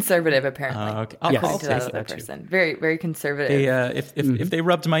 But too conservative, apparently. Okay. According to that other person. Very, very conservative. If they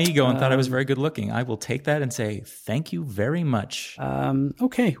rubbed my ego and thought I was very good looking, I will take that and say, thank you very much.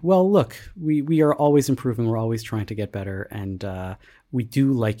 Okay. Well, look, we are always improving. We're always trying to get better. And we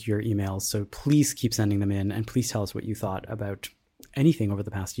do like your emails. So please keep sending them in, and please tell us what you thought about anything over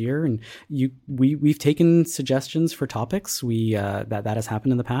the past year. And we've taken suggestions for topics. That has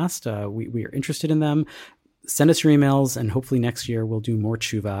happened in the past. We are interested in them. Send us your emails, and hopefully next year we'll do more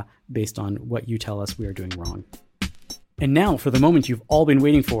tshuva based on what you tell us we are doing wrong. And now for the moment you've all been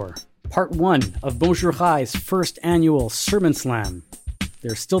waiting for. Part 1 of Bonjour Chai's first annual Sermon Slam.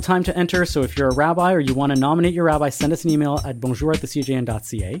 There's still time to enter, so if you're a rabbi or you want to nominate your rabbi, send us an email at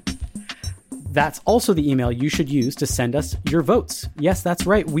bonjour@thecjn.ca. That's also the email you should use to send us your votes. Yes, that's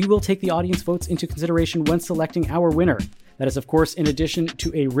right. We will take the audience votes into consideration when selecting our winner. That is, of course, in addition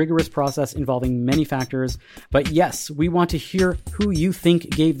to a rigorous process involving many factors. But yes, we want to hear who you think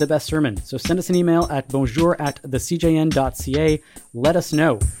gave the best sermon. So send us an email at bonjour@thecjn.ca. Let us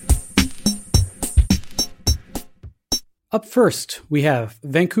know. Up first, we have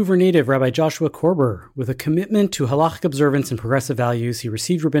Vancouver native Rabbi Joshua Korber. With a commitment to halachic observance and progressive values, he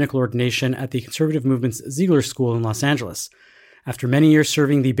received rabbinical ordination at the conservative movement's Ziegler School in Los Angeles. After many years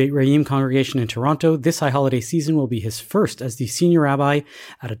serving the Beit Re'im congregation in Toronto, this high holiday season will be his first as the senior rabbi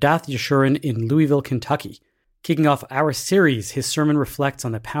at Adath Yeshurun in Louisville, Kentucky. Kicking off our series, his sermon reflects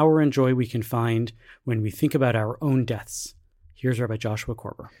on the power and joy we can find when we think about our own deaths. Here's Rabbi Joshua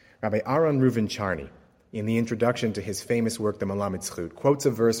Korber. Rabbi Aaron Reuven Charney, in the introduction to his famous work, the Melamed Zchut, quotes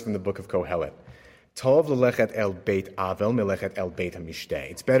a verse from the book of Kohelet. Tov lelechet el beit avel melechet el beit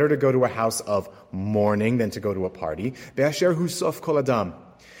hamishteh. It's better to go to a house of mourning than to go to a party. Ve'asher hu sof kol adam.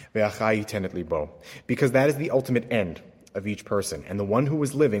 Ve'achai tenet libo. Because that is the ultimate end of each person, and the one who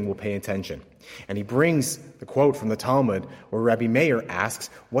is living will pay attention. And he brings the quote from the Talmud where Rabbi Meir asks,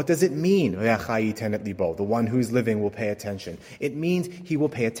 what does it mean, Ve'achai tenet libo? The one who is living will pay attention. It means he will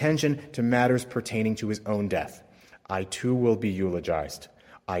pay attention to matters pertaining to his own death. I too will be eulogized.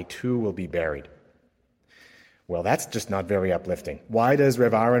 I too will be buried. Well, that's just not very uplifting. Why does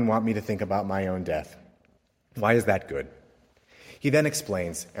Rev Aaron want me to think about my own death? Why is that good? He then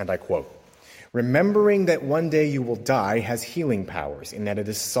explains, and I quote, remembering that one day you will die has healing powers in that it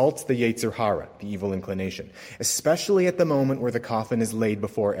assaults the Yetzer Hara, the evil inclination, especially at the moment where the coffin is laid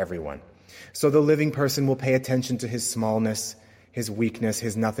before everyone. So the living person will pay attention to his smallness, his weakness,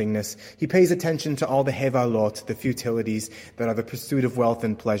 his nothingness. He pays attention to all the hevalot, the futilities that are the pursuit of wealth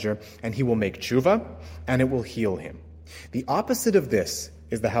and pleasure, and he will make tshuva, and it will heal him. The opposite of this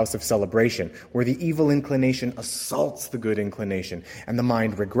is the house of celebration, where the evil inclination assaults the good inclination, and the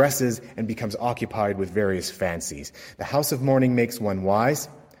mind regresses and becomes occupied with various fancies. The house of mourning makes one wise,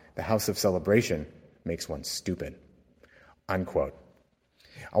 the house of celebration makes one stupid. Unquote.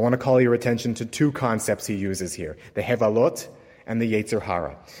 I want to call your attention to two concepts he uses here, the hevalot and the Yetzer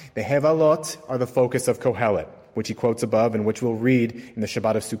Hara. The hevalot are the focus of Kohelet, which he quotes above and which we'll read in the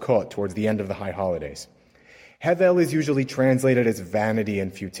Shabbat of Sukkot towards the end of the high holidays. Hevel is usually translated as vanity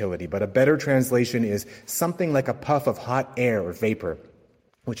and futility, but a better translation is something like a puff of hot air or vapor,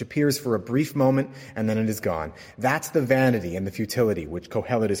 which appears for a brief moment and then it is gone. That's the vanity and the futility which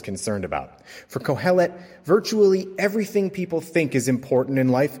Kohelet is concerned about. For Kohelet, virtually everything people think is important in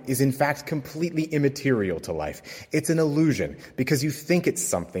life is in fact completely immaterial to life. It's an illusion because you think it's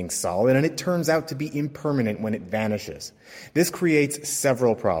something solid and it turns out to be impermanent when it vanishes. This creates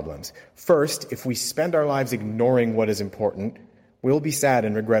several problems. First, if we spend our lives ignoring what is important, we'll be sad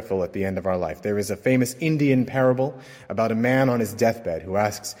and regretful at the end of our life. There is a famous Indian parable about a man on his deathbed who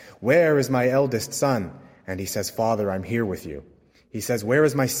asks, "Where is my eldest son?" And he says, "Father, I'm here with you." He says, "Where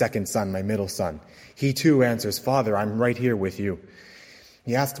is my second son, my middle son?" He too answers, "Father, I'm right here with you."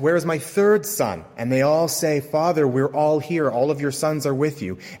 He asks, "Where is my third son?" And they all say, "Father, we're all here. All of your sons are with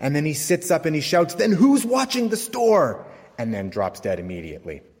you." And then he sits up and he shouts, "Then who's watching the store?" And then drops dead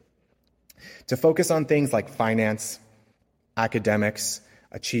immediately. To focus on things like finance, academics,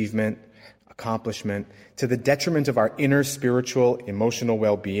 achievement, accomplishment, to the detriment of our inner spiritual, emotional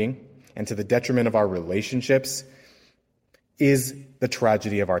well-being, and to the detriment of our relationships, is the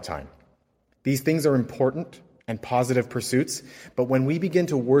tragedy of our time. These things are important and positive pursuits, but when we begin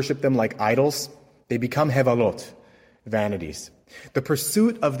to worship them like idols, they become hevalot, vanities. The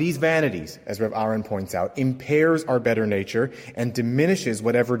pursuit of these vanities, as Rev Aaron points out, impairs our better nature and diminishes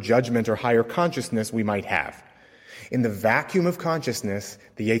whatever judgment or higher consciousness we might have. In the vacuum of consciousness,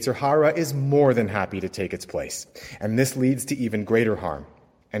 the Yetzer Hara is more than happy to take its place, and this leads to even greater harm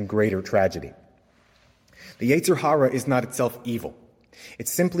and greater tragedy. The Yetzer Hara is not itself evil.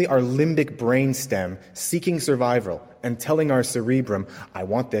 It's simply our limbic brain stem seeking survival and telling our cerebrum, I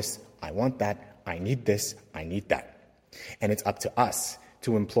want this, I want that, I need this, I need that. And it's up to us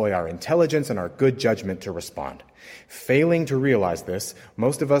to employ our intelligence and our good judgment to respond. Failing to realize this,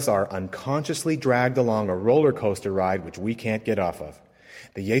 most of us are unconsciously dragged along a roller coaster ride which we can't get off of.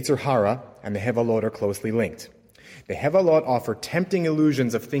 The Yetzer Hara and the Hevalot are closely linked. The Hevalot offer tempting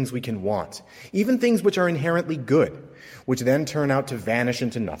illusions of things we can want, even things which are inherently good, which then turn out to vanish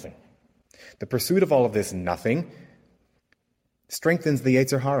into nothing. The pursuit of all of this nothing strengthens the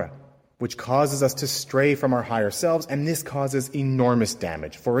Yetzer Hara, which causes us to stray from our higher selves, and this causes enormous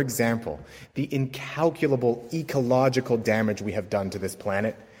damage. For example, the incalculable ecological damage we have done to this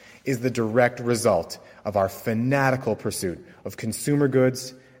planet is the direct result of our fanatical pursuit of consumer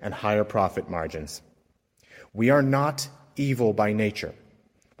goods and higher profit margins. We are not evil by nature.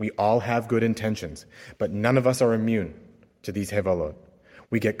 We all have good intentions, but none of us are immune to these hevalot.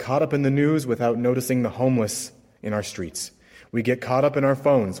 We get caught up in the news without noticing the homeless in our streets. We get caught up in our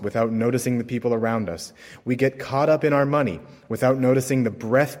phones without noticing the people around us. We get caught up in our money without noticing the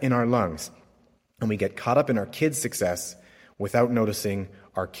breath in our lungs. And we get caught up in our kids' success without noticing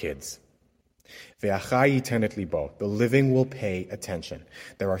our kids. Ve'achai yiten et libo. The living will pay attention.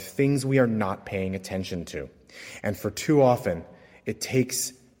 There are things we are not paying attention to. And for too often, it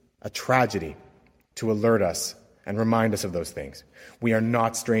takes a tragedy to alert us and remind us of those things. We are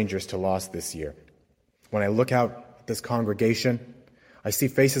not strangers to loss this year. When I look out at this congregation, I see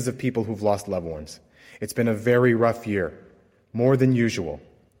faces of people who've lost loved ones. It's been a very rough year, more than usual.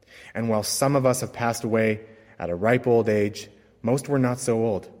 And while some of us have passed away at a ripe old age, most were not so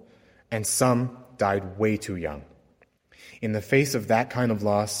old, and some died way too young. In the face of that kind of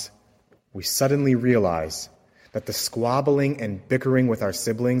loss, we suddenly realize that the squabbling and bickering with our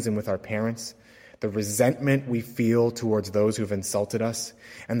siblings and with our parents, the resentment we feel towards those who've insulted us,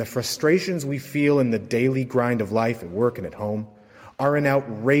 and the frustrations we feel in the daily grind of life at work and at home are an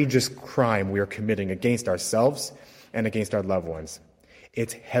outrageous crime we are committing against ourselves and against our loved ones.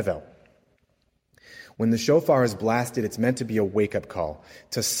 It's hevel. When the shofar is blasted, it's meant to be a wake-up call,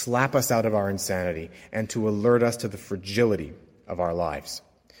 to slap us out of our insanity and to alert us to the fragility of our lives,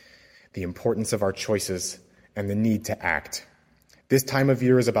 the importance of our choices, and the need to act. This time of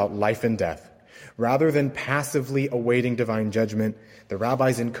year is about life and death. Rather than passively awaiting divine judgment, the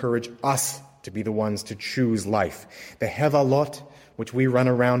rabbis encourage us to be the ones to choose life. The hevalot, which we run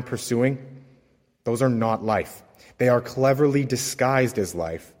around pursuing, those are not life. They are cleverly disguised as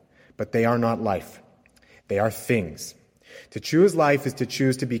life, but they are not life. They are things. To choose life is to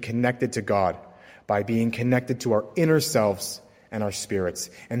choose to be connected to God by being connected to our inner selves and our spirits,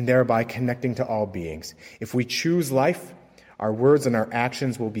 and thereby connecting to all beings. If we choose life, our words and our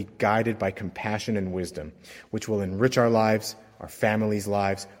actions will be guided by compassion and wisdom, which will enrich our lives, our families'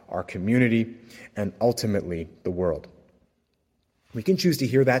 lives, our community, and ultimately the world. We can choose to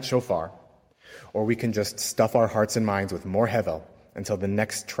hear that shofar, or we can just stuff our hearts and minds with more hevel until the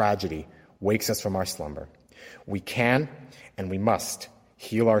next tragedy wakes us from our slumber. We can and we must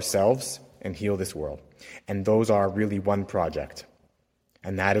heal ourselves and heal this world. And those are really one project.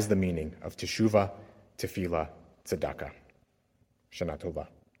 And that is the meaning of Teshuvah, Tefillah, Tzedakah. Shana Tova.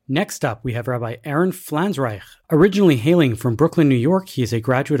 Next up, we have Rabbi Aaron Flansreich. Originally hailing from Brooklyn, New York, he is a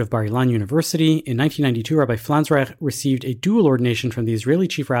graduate of Bar Ilan University. In 1992, Rabbi Flansreich received a dual ordination from the Israeli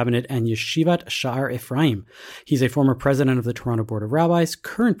Chief Rabbinate and Yeshivat Sha'ar Ephraim. He's a former president of the Toronto Board of Rabbis,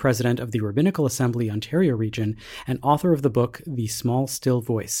 current president of the Rabbinical Assembly Ontario region, and author of the book The Small Still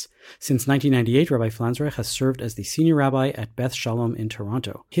Voice. Since 1998, Rabbi Flansreich has served as the senior rabbi at Beth Shalom in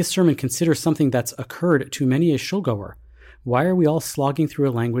Toronto. His sermon considers something that's occurred to many a shulgoer. Why are we all slogging through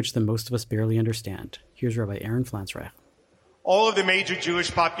a language that most of us barely understand? Here's Rabbi Aaron Flansreich. All of the major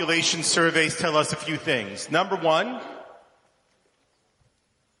Jewish population surveys tell us a few things. Number one,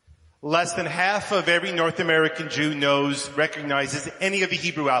 less than half of every North American Jew recognizes any of the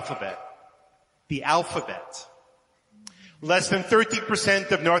Hebrew alphabet. The alphabet. Less than 30%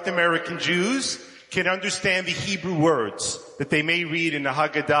 of North American Jews can understand the Hebrew words that they may read in a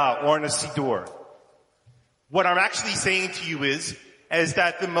Haggadah or in a Siddur. What I'm actually saying to you is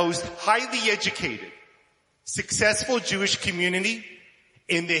that the most highly educated, successful Jewish community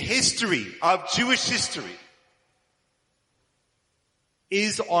in the history of Jewish history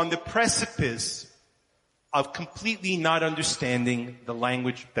is on the precipice of completely not understanding the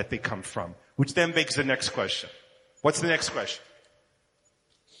language that they come from, which then begs the next question. What's the next question?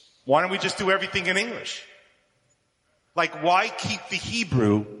 Why don't we just do everything in English? Like, why keep the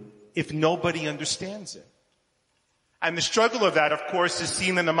Hebrew if nobody understands it? And the struggle of that, of course, is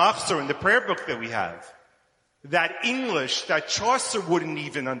seen in the Machzor, in the prayer book that we have. that English that Chaucer wouldn't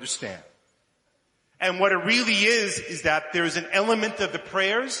even understand. And what it really is that there's an element of the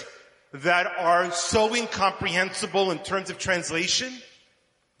prayers that are so incomprehensible in terms of translation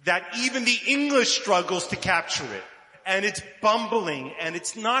that even the English struggles to capture it. And it's bumbling and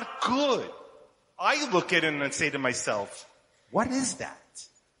it's not good. I look at it and say to myself, what is that?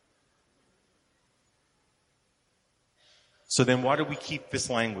 So then why do we keep this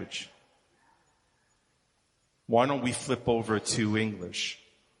language? Why don't we flip over to English?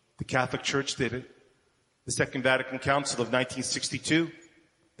 The Catholic Church did it. The Second Vatican Council of 1962,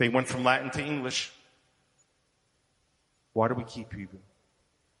 they went from Latin to English. Why do we keep Hebrew?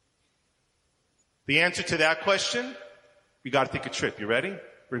 The answer to that question, we got to take a trip. You ready?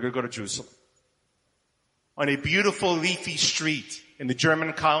 We're going to go to Jerusalem. On a beautiful leafy street in the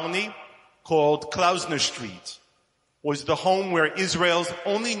German colony called Klausner Street was the home where Israel's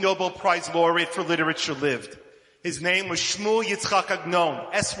only Nobel Prize laureate for literature lived. His name was Shmuel Yitzchak Agnon,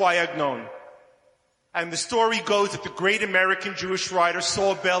 S.Y. Agnon. And the story goes that the great American Jewish writer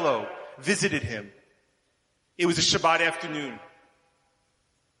Saul Bellow visited him. It was a Shabbat afternoon.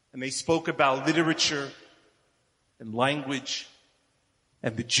 And they spoke about literature and language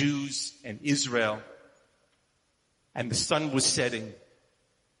and the Jews and Israel. And the sun was setting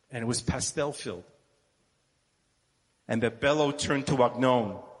and it was pastel-filled. And that Bellow turned to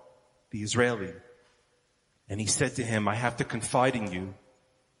Agnon, the Israeli, and he said to him, I have to confide in you.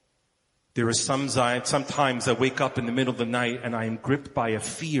 There are sometimes I wake up in the middle of the night and I am gripped by a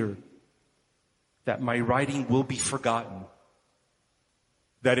fear that my writing will be forgotten.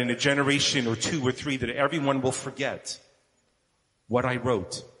 That in a generation or two or three that everyone will forget what I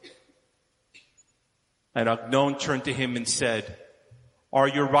wrote. And Agnon turned to him and said, are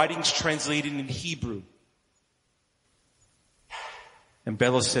your writings translated in Hebrew? And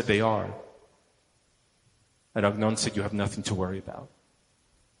Bellow said they are. And Agnon said, you have nothing to worry about.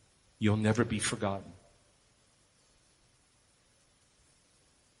 You'll never be forgotten.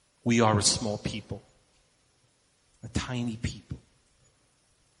 We are a small people, a tiny people,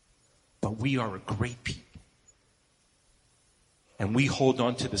 but we are a great people. And we hold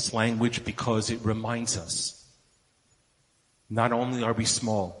on to this language because it reminds us, not only are we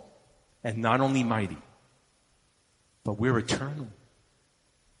small and not only mighty, but we're eternal.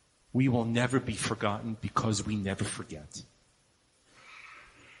 We will never be forgotten because we never forget.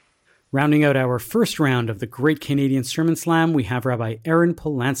 Rounding out our first round of the Great Canadian Sermon Slam, we have Rabbi Aaron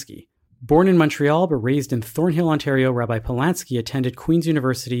Polansky. Born in Montreal but raised in Thornhill, Ontario, Rabbi Polansky attended Queen's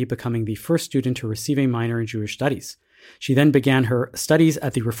University, becoming the first student to receive a minor in Jewish studies. She then began her studies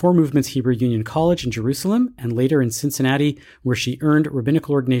at the Reform Movement's Hebrew Union College in Jerusalem and later in Cincinnati, where she earned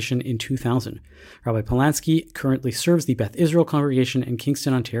rabbinical ordination in 2000. Rabbi Polansky currently serves the Beth Israel congregation in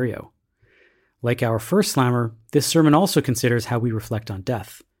Kingston, Ontario. Like our first slammer, this sermon also considers how we reflect on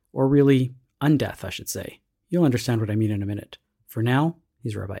death. Or really, undeath, I should say. You'll understand what I mean in a minute. For now,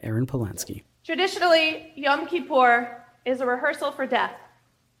 here's Rabbi Aaron Polansky. Traditionally, Yom Kippur is a rehearsal for death.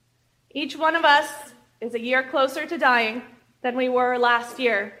 Each one of us is a year closer to dying than we were last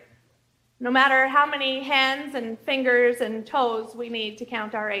year, no matter how many hands and fingers and toes we need to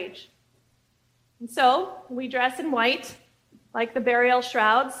count our age. And so, we dress in white, like the burial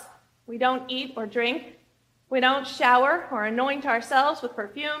shrouds. We don't eat or drink. We don't shower or anoint ourselves with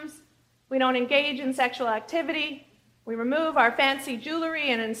perfumes. We don't engage in sexual activity. We remove our fancy jewelry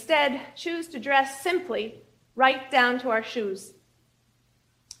and instead choose to dress simply, right down to our shoes.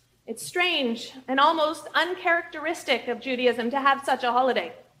 It's strange and almost uncharacteristic of Judaism to have such a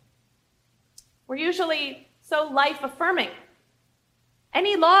holiday. We're usually so life-affirming.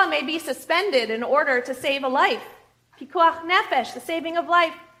 Any law may be suspended in order to save a life. Pikuach nefesh, the saving of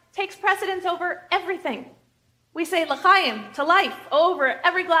life, takes precedence over everything. We say l'chaim, to life, over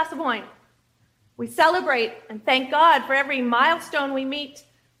every glass of wine. We celebrate and thank God for every milestone we meet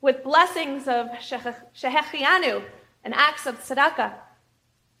with blessings of shehechianu and acts of tzedakah.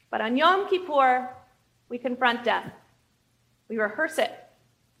 But on Yom Kippur, we confront death. We rehearse it.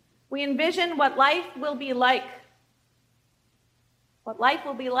 We envision what life will be like. What life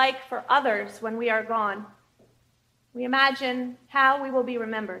will be like for others when we are gone. We imagine how we will be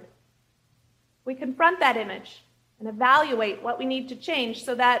remembered. We confront that image and evaluate what we need to change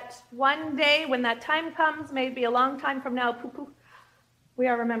so that one day when that time comes, maybe a long time from now, we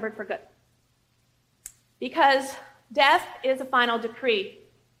are remembered for good. Because death is a final decree.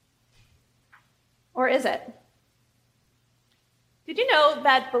 Or is it? Did you know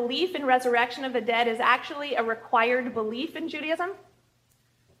that belief in resurrection of the dead is actually a required belief in Judaism?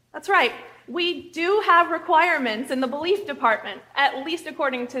 That's right. We do have requirements in the belief department, at least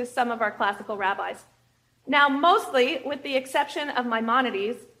according to some of our classical rabbis. Now, mostly, with the exception of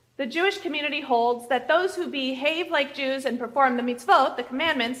Maimonides, the Jewish community holds that those who behave like Jews and perform the mitzvot, the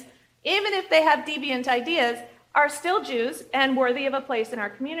commandments, even if they have deviant ideas, are still Jews and worthy of a place in our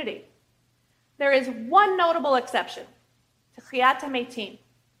community. There is one notable exception, Techiyat HaMeitim,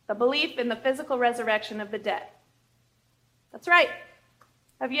 the belief in the physical resurrection of the dead. That's right.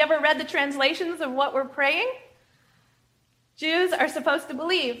 Have you ever read the translations of what we're praying? Jews are supposed to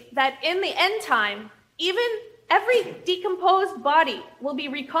believe that in the end time, even every decomposed body will be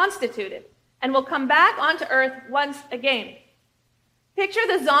reconstituted and will come back onto earth once again. Picture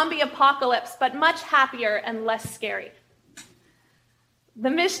the zombie apocalypse, but much happier and less scary. The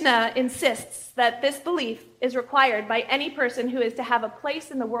Mishnah insists that this belief is required by any person who is to have a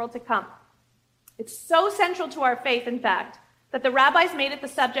place in the world to come. It's so central to our faith, in fact, that the rabbis made it the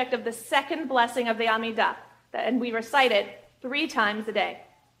subject of the second blessing of the Amidah, and we recite it 3 times a day.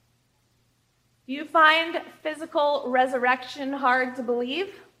 Do you find physical resurrection hard to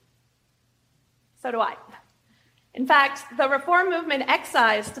believe? So do I. In fact, the Reform movement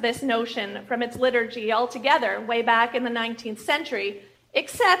excised this notion from its liturgy altogether way back in the 19th century,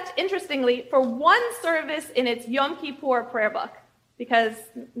 except, interestingly, for one service in its Yom Kippur prayer book, because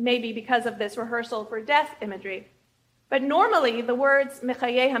of this rehearsal for death imagery. But normally, the words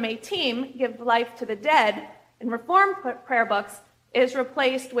Mechayeh HaMeitim, give life to the dead, in Reform prayer books, is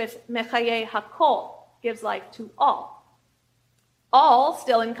replaced with Mechayeh HaKol, gives life to all. All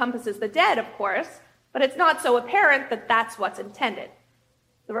still encompasses the dead, of course, but it's not so apparent that that's what's intended.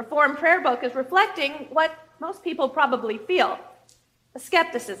 The Reform prayer book is reflecting what most people probably feel, a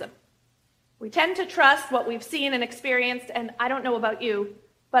skepticism. We tend to trust what we've seen and experienced, and I don't know about you,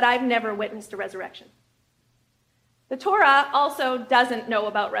 but I've never witnessed a resurrection. The Torah also doesn't know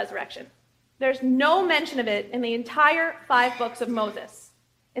about resurrection. There's no mention of it in the entire 5 books of Moses.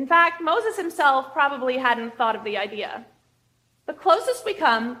 In fact, Moses himself probably hadn't thought of the idea. The closest we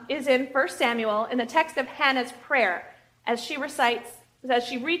come is in 1 Samuel in the text of Hannah's prayer as she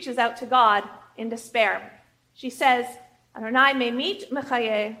reaches out to God in despair. She says, Adonai memit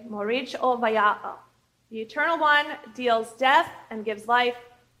mechayeh morid she'ol vaya'al. The Eternal One deals death and gives life,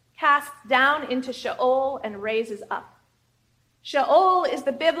 casts down into Sheol and raises up. Sheol is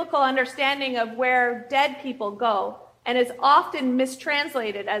the biblical understanding of where dead people go and is often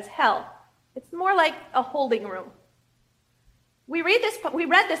mistranslated as hell. It's more like a holding room. We read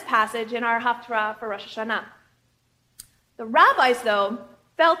this passage in our Haftarah for Rosh Hashanah. The rabbis, though,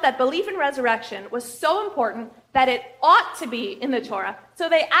 felt that belief in resurrection was so important that it ought to be in the Torah, so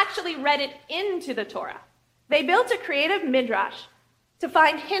they actually read it into the Torah. They built a creative midrash to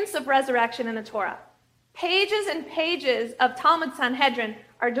find hints of resurrection in the Torah. Pages and pages of Talmud Sanhedrin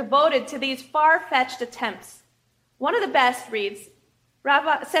are devoted to these far-fetched attempts. One of the best reads,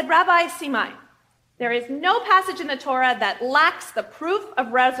 said Rabbi Simai, there is no passage in the Torah that lacks the proof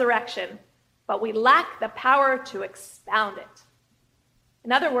of resurrection, but we lack the power to expound it.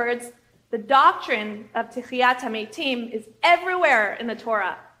 In other words, the doctrine of Techiyat HaMeitim is everywhere in the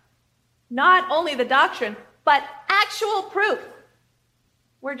Torah. Not only the doctrine, but actual proof.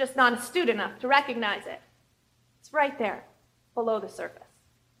 We're just not astute enough to recognize it. It's right there, below the surface.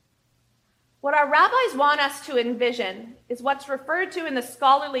 What our rabbis want us to envision is what's referred to in the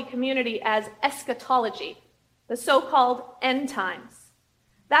scholarly community as eschatology, the so-called end times.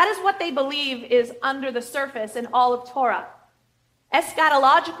 That is what they believe is under the surface in all of Torah.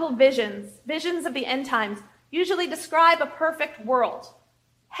 Eschatological visions of the end times, usually describe a perfect world,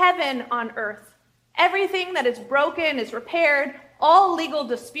 heaven on earth. Everything that is broken is repaired, all legal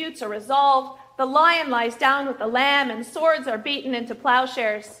disputes are resolved, the lion lies down with the lamb, and swords are beaten into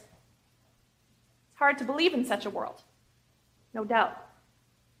plowshares. It's hard to believe in such a world, no doubt.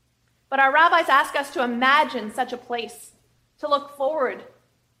 But our rabbis ask us to imagine such a place, to look forward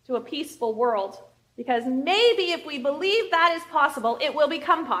to a peaceful world, because maybe if we believe that is possible, it will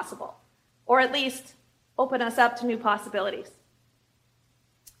become possible, or at least open us up to new possibilities.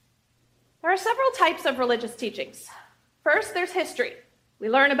 There are several types of religious teachings. First, there's history. We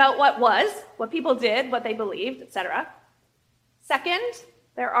learn about what was, what people did, what they believed, etc. Second,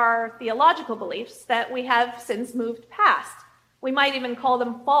 there are theological beliefs that we have since moved past. We might even call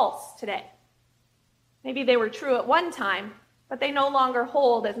them false today. Maybe they were true at one time, but they no longer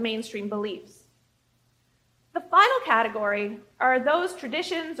hold as mainstream beliefs. The final category are those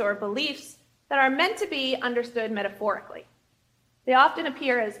traditions or beliefs that are meant to be understood metaphorically. They often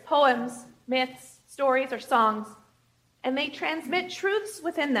appear as poems, myths, stories, or songs, and they transmit truths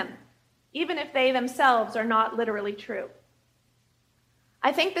within them, even if they themselves are not literally true.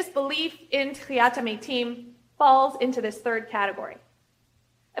 I think this belief in Techiyat HaMeitim falls into this third category.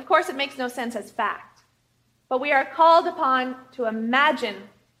 Of course, it makes no sense as fact. but we are called upon to imagine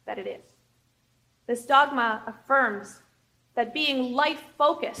that it is. This dogma affirms that being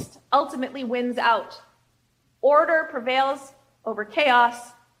life-focused ultimately wins out. Order prevails over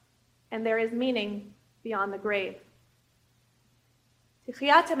chaos, and there is meaning beyond the grave.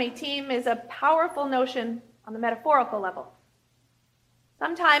 Techiyat HaMeitim is a powerful notion on the metaphorical level.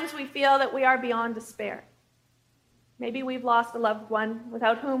 Sometimes we feel that we are beyond despair. Maybe we've lost a loved one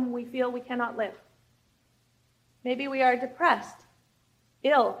without whom we feel we cannot live. Maybe we are depressed,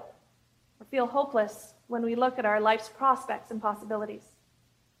 ill, or feel hopeless when we look at our life's prospects and possibilities.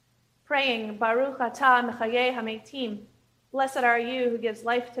 Praying, Baruch Atah Mechayeh HaMeitim, blessed are you who gives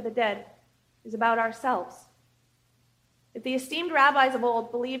life to the dead, is about ourselves. If the esteemed rabbis of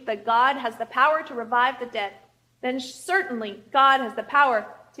old believed that God has the power to revive the dead, then certainly God has the power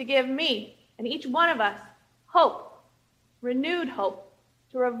to give me and each one of us hope, renewed hope,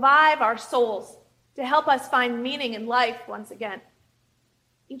 to revive our souls, to help us find meaning in life once again.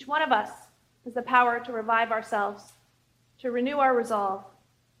 Each one of us has the power to revive ourselves, to renew our resolve,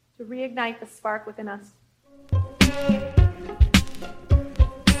 to reignite the spark within us.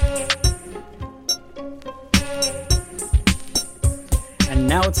 And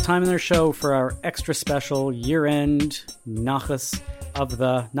now it's time in our show for our extra special year-end Nachas of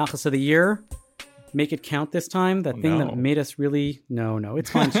the year. Make it count this time. That that made us really... No, it's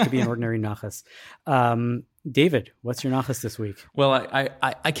fine. It should be an ordinary Nachas. David, what's your Nachas this week? Well,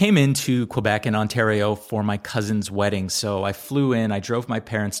 I came into Quebec and Ontario for my cousin's wedding. So I flew in, I drove my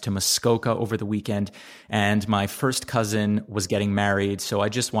parents to Muskoka over the weekend, and my first cousin was getting married. So I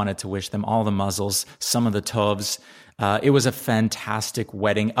just wanted to wish them all the muzzles, some of the tovs. It was a fantastic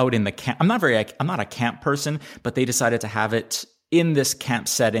wedding out in the camp. I'm not a camp person, but they decided to have it in this camp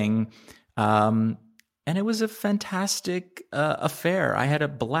setting. And it was a fantastic affair. I had a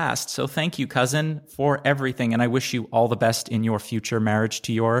blast. So thank you, cousin, for everything. And I wish you all the best in your future marriage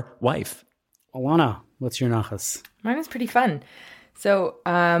to your wife. Alana, what's your nachas? Mine was pretty fun. So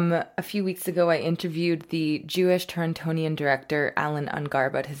a few weeks ago, I interviewed the Jewish Torontonian director, Alan Ungar,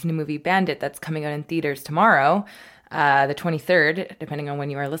 about his new movie Bandit that's coming out in theaters tomorrow, the 23rd, depending on when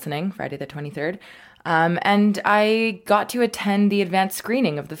you are listening, Friday the 23rd. And I got to attend the advanced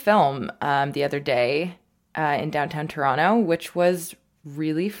screening of the film the other day in downtown Toronto, which was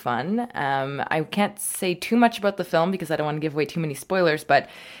really fun. I can't say too much about the film because I don't want to give away too many spoilers, but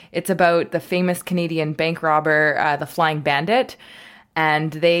it's about the famous Canadian bank robber, the Flying Bandit,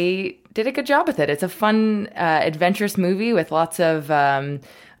 and they did a good job with it. It's a fun, adventurous movie with lots of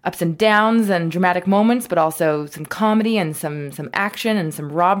ups and downs and dramatic moments, but also some comedy and some action and some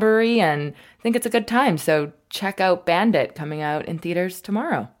robbery, and I think it's a good time. So check out Bandit, coming out in theaters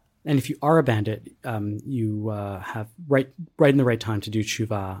tomorrow. And if you are a bandit, you have right in the right time to do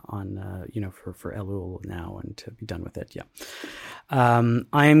tshuva on, for Elul now and to be done with it. Yeah.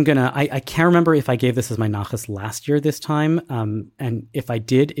 I can't remember if I gave this as my nachas last year this time. And if I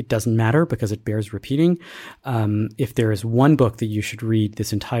did, it doesn't matter because it bears repeating. If there is one book that you should read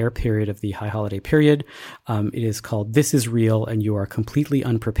this entire period of the high holiday period, it is called This Is Real and You Are Completely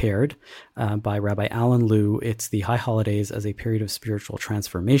Unprepared by Rabbi Alan Liu. It's the high holidays as a period of spiritual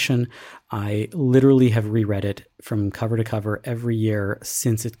transformation. I literally have reread it from cover to cover every year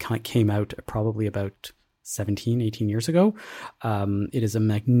since it came out, probably about 17, 18 years ago. It is a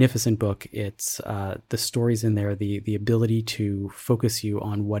magnificent book. It's the stories in there, the ability to focus you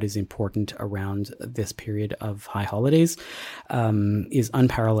on what is important around this period of high holidays is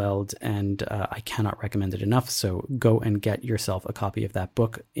unparalleled, and I cannot recommend it enough. So go and get yourself a copy of that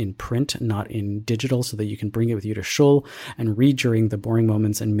book in print, not in digital, so that you can bring it with you to shul and read during the boring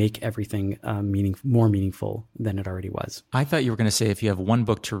moments and make everything more meaningful than it already was. I thought you were going to say if you have one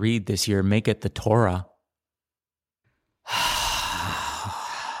book to read this year, make it the Torah.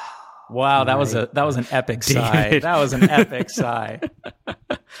 Wow, that was an epic sigh. That was an epic sigh.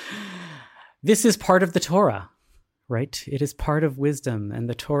 This is part of the Torah, right? It is part of wisdom, and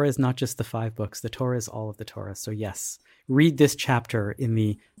the Torah is not just the 5 books. The Torah is all of the Torah. So yes, read this chapter in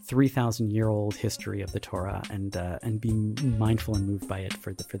the 3,000-year-old history of the Torah, and be mindful and moved by it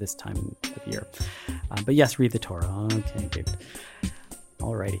for this time of year. But yes, read the Torah. Okay, David.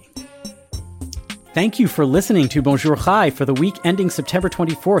 Alrighty. Thank you for listening to Bonjour Chai for the week ending September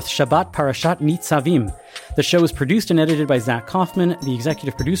 24th, Shabbat Parashat Nitzavim. The show is produced and edited by Zach Kaufman. The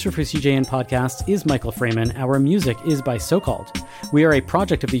executive producer for CJN Podcasts is Michael Freeman. Our music is by So-Called. We are a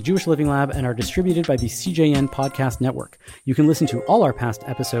project of the Jewish Living Lab and are distributed by the CJN Podcast Network. You can listen to all our past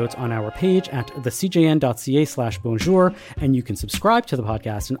episodes on our page at thecjn.ca/bonjour, and you can subscribe to the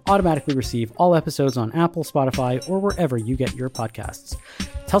podcast and automatically receive all episodes on Apple, Spotify, or wherever you get your podcasts.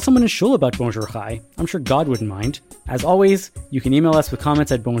 Tell someone in shul about Bonjour Chai. I'm sure God wouldn't mind. As always, you can email us with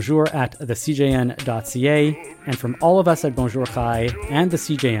comments at bonjour@thecjn.ca. And from all of us at Bonjour Chai and the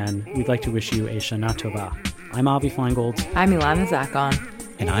CJN, we'd like to wish you a Shana Tova. I'm Avi Feingold. I'm Ilana Zakon.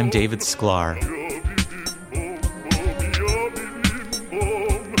 And I'm David Sklar.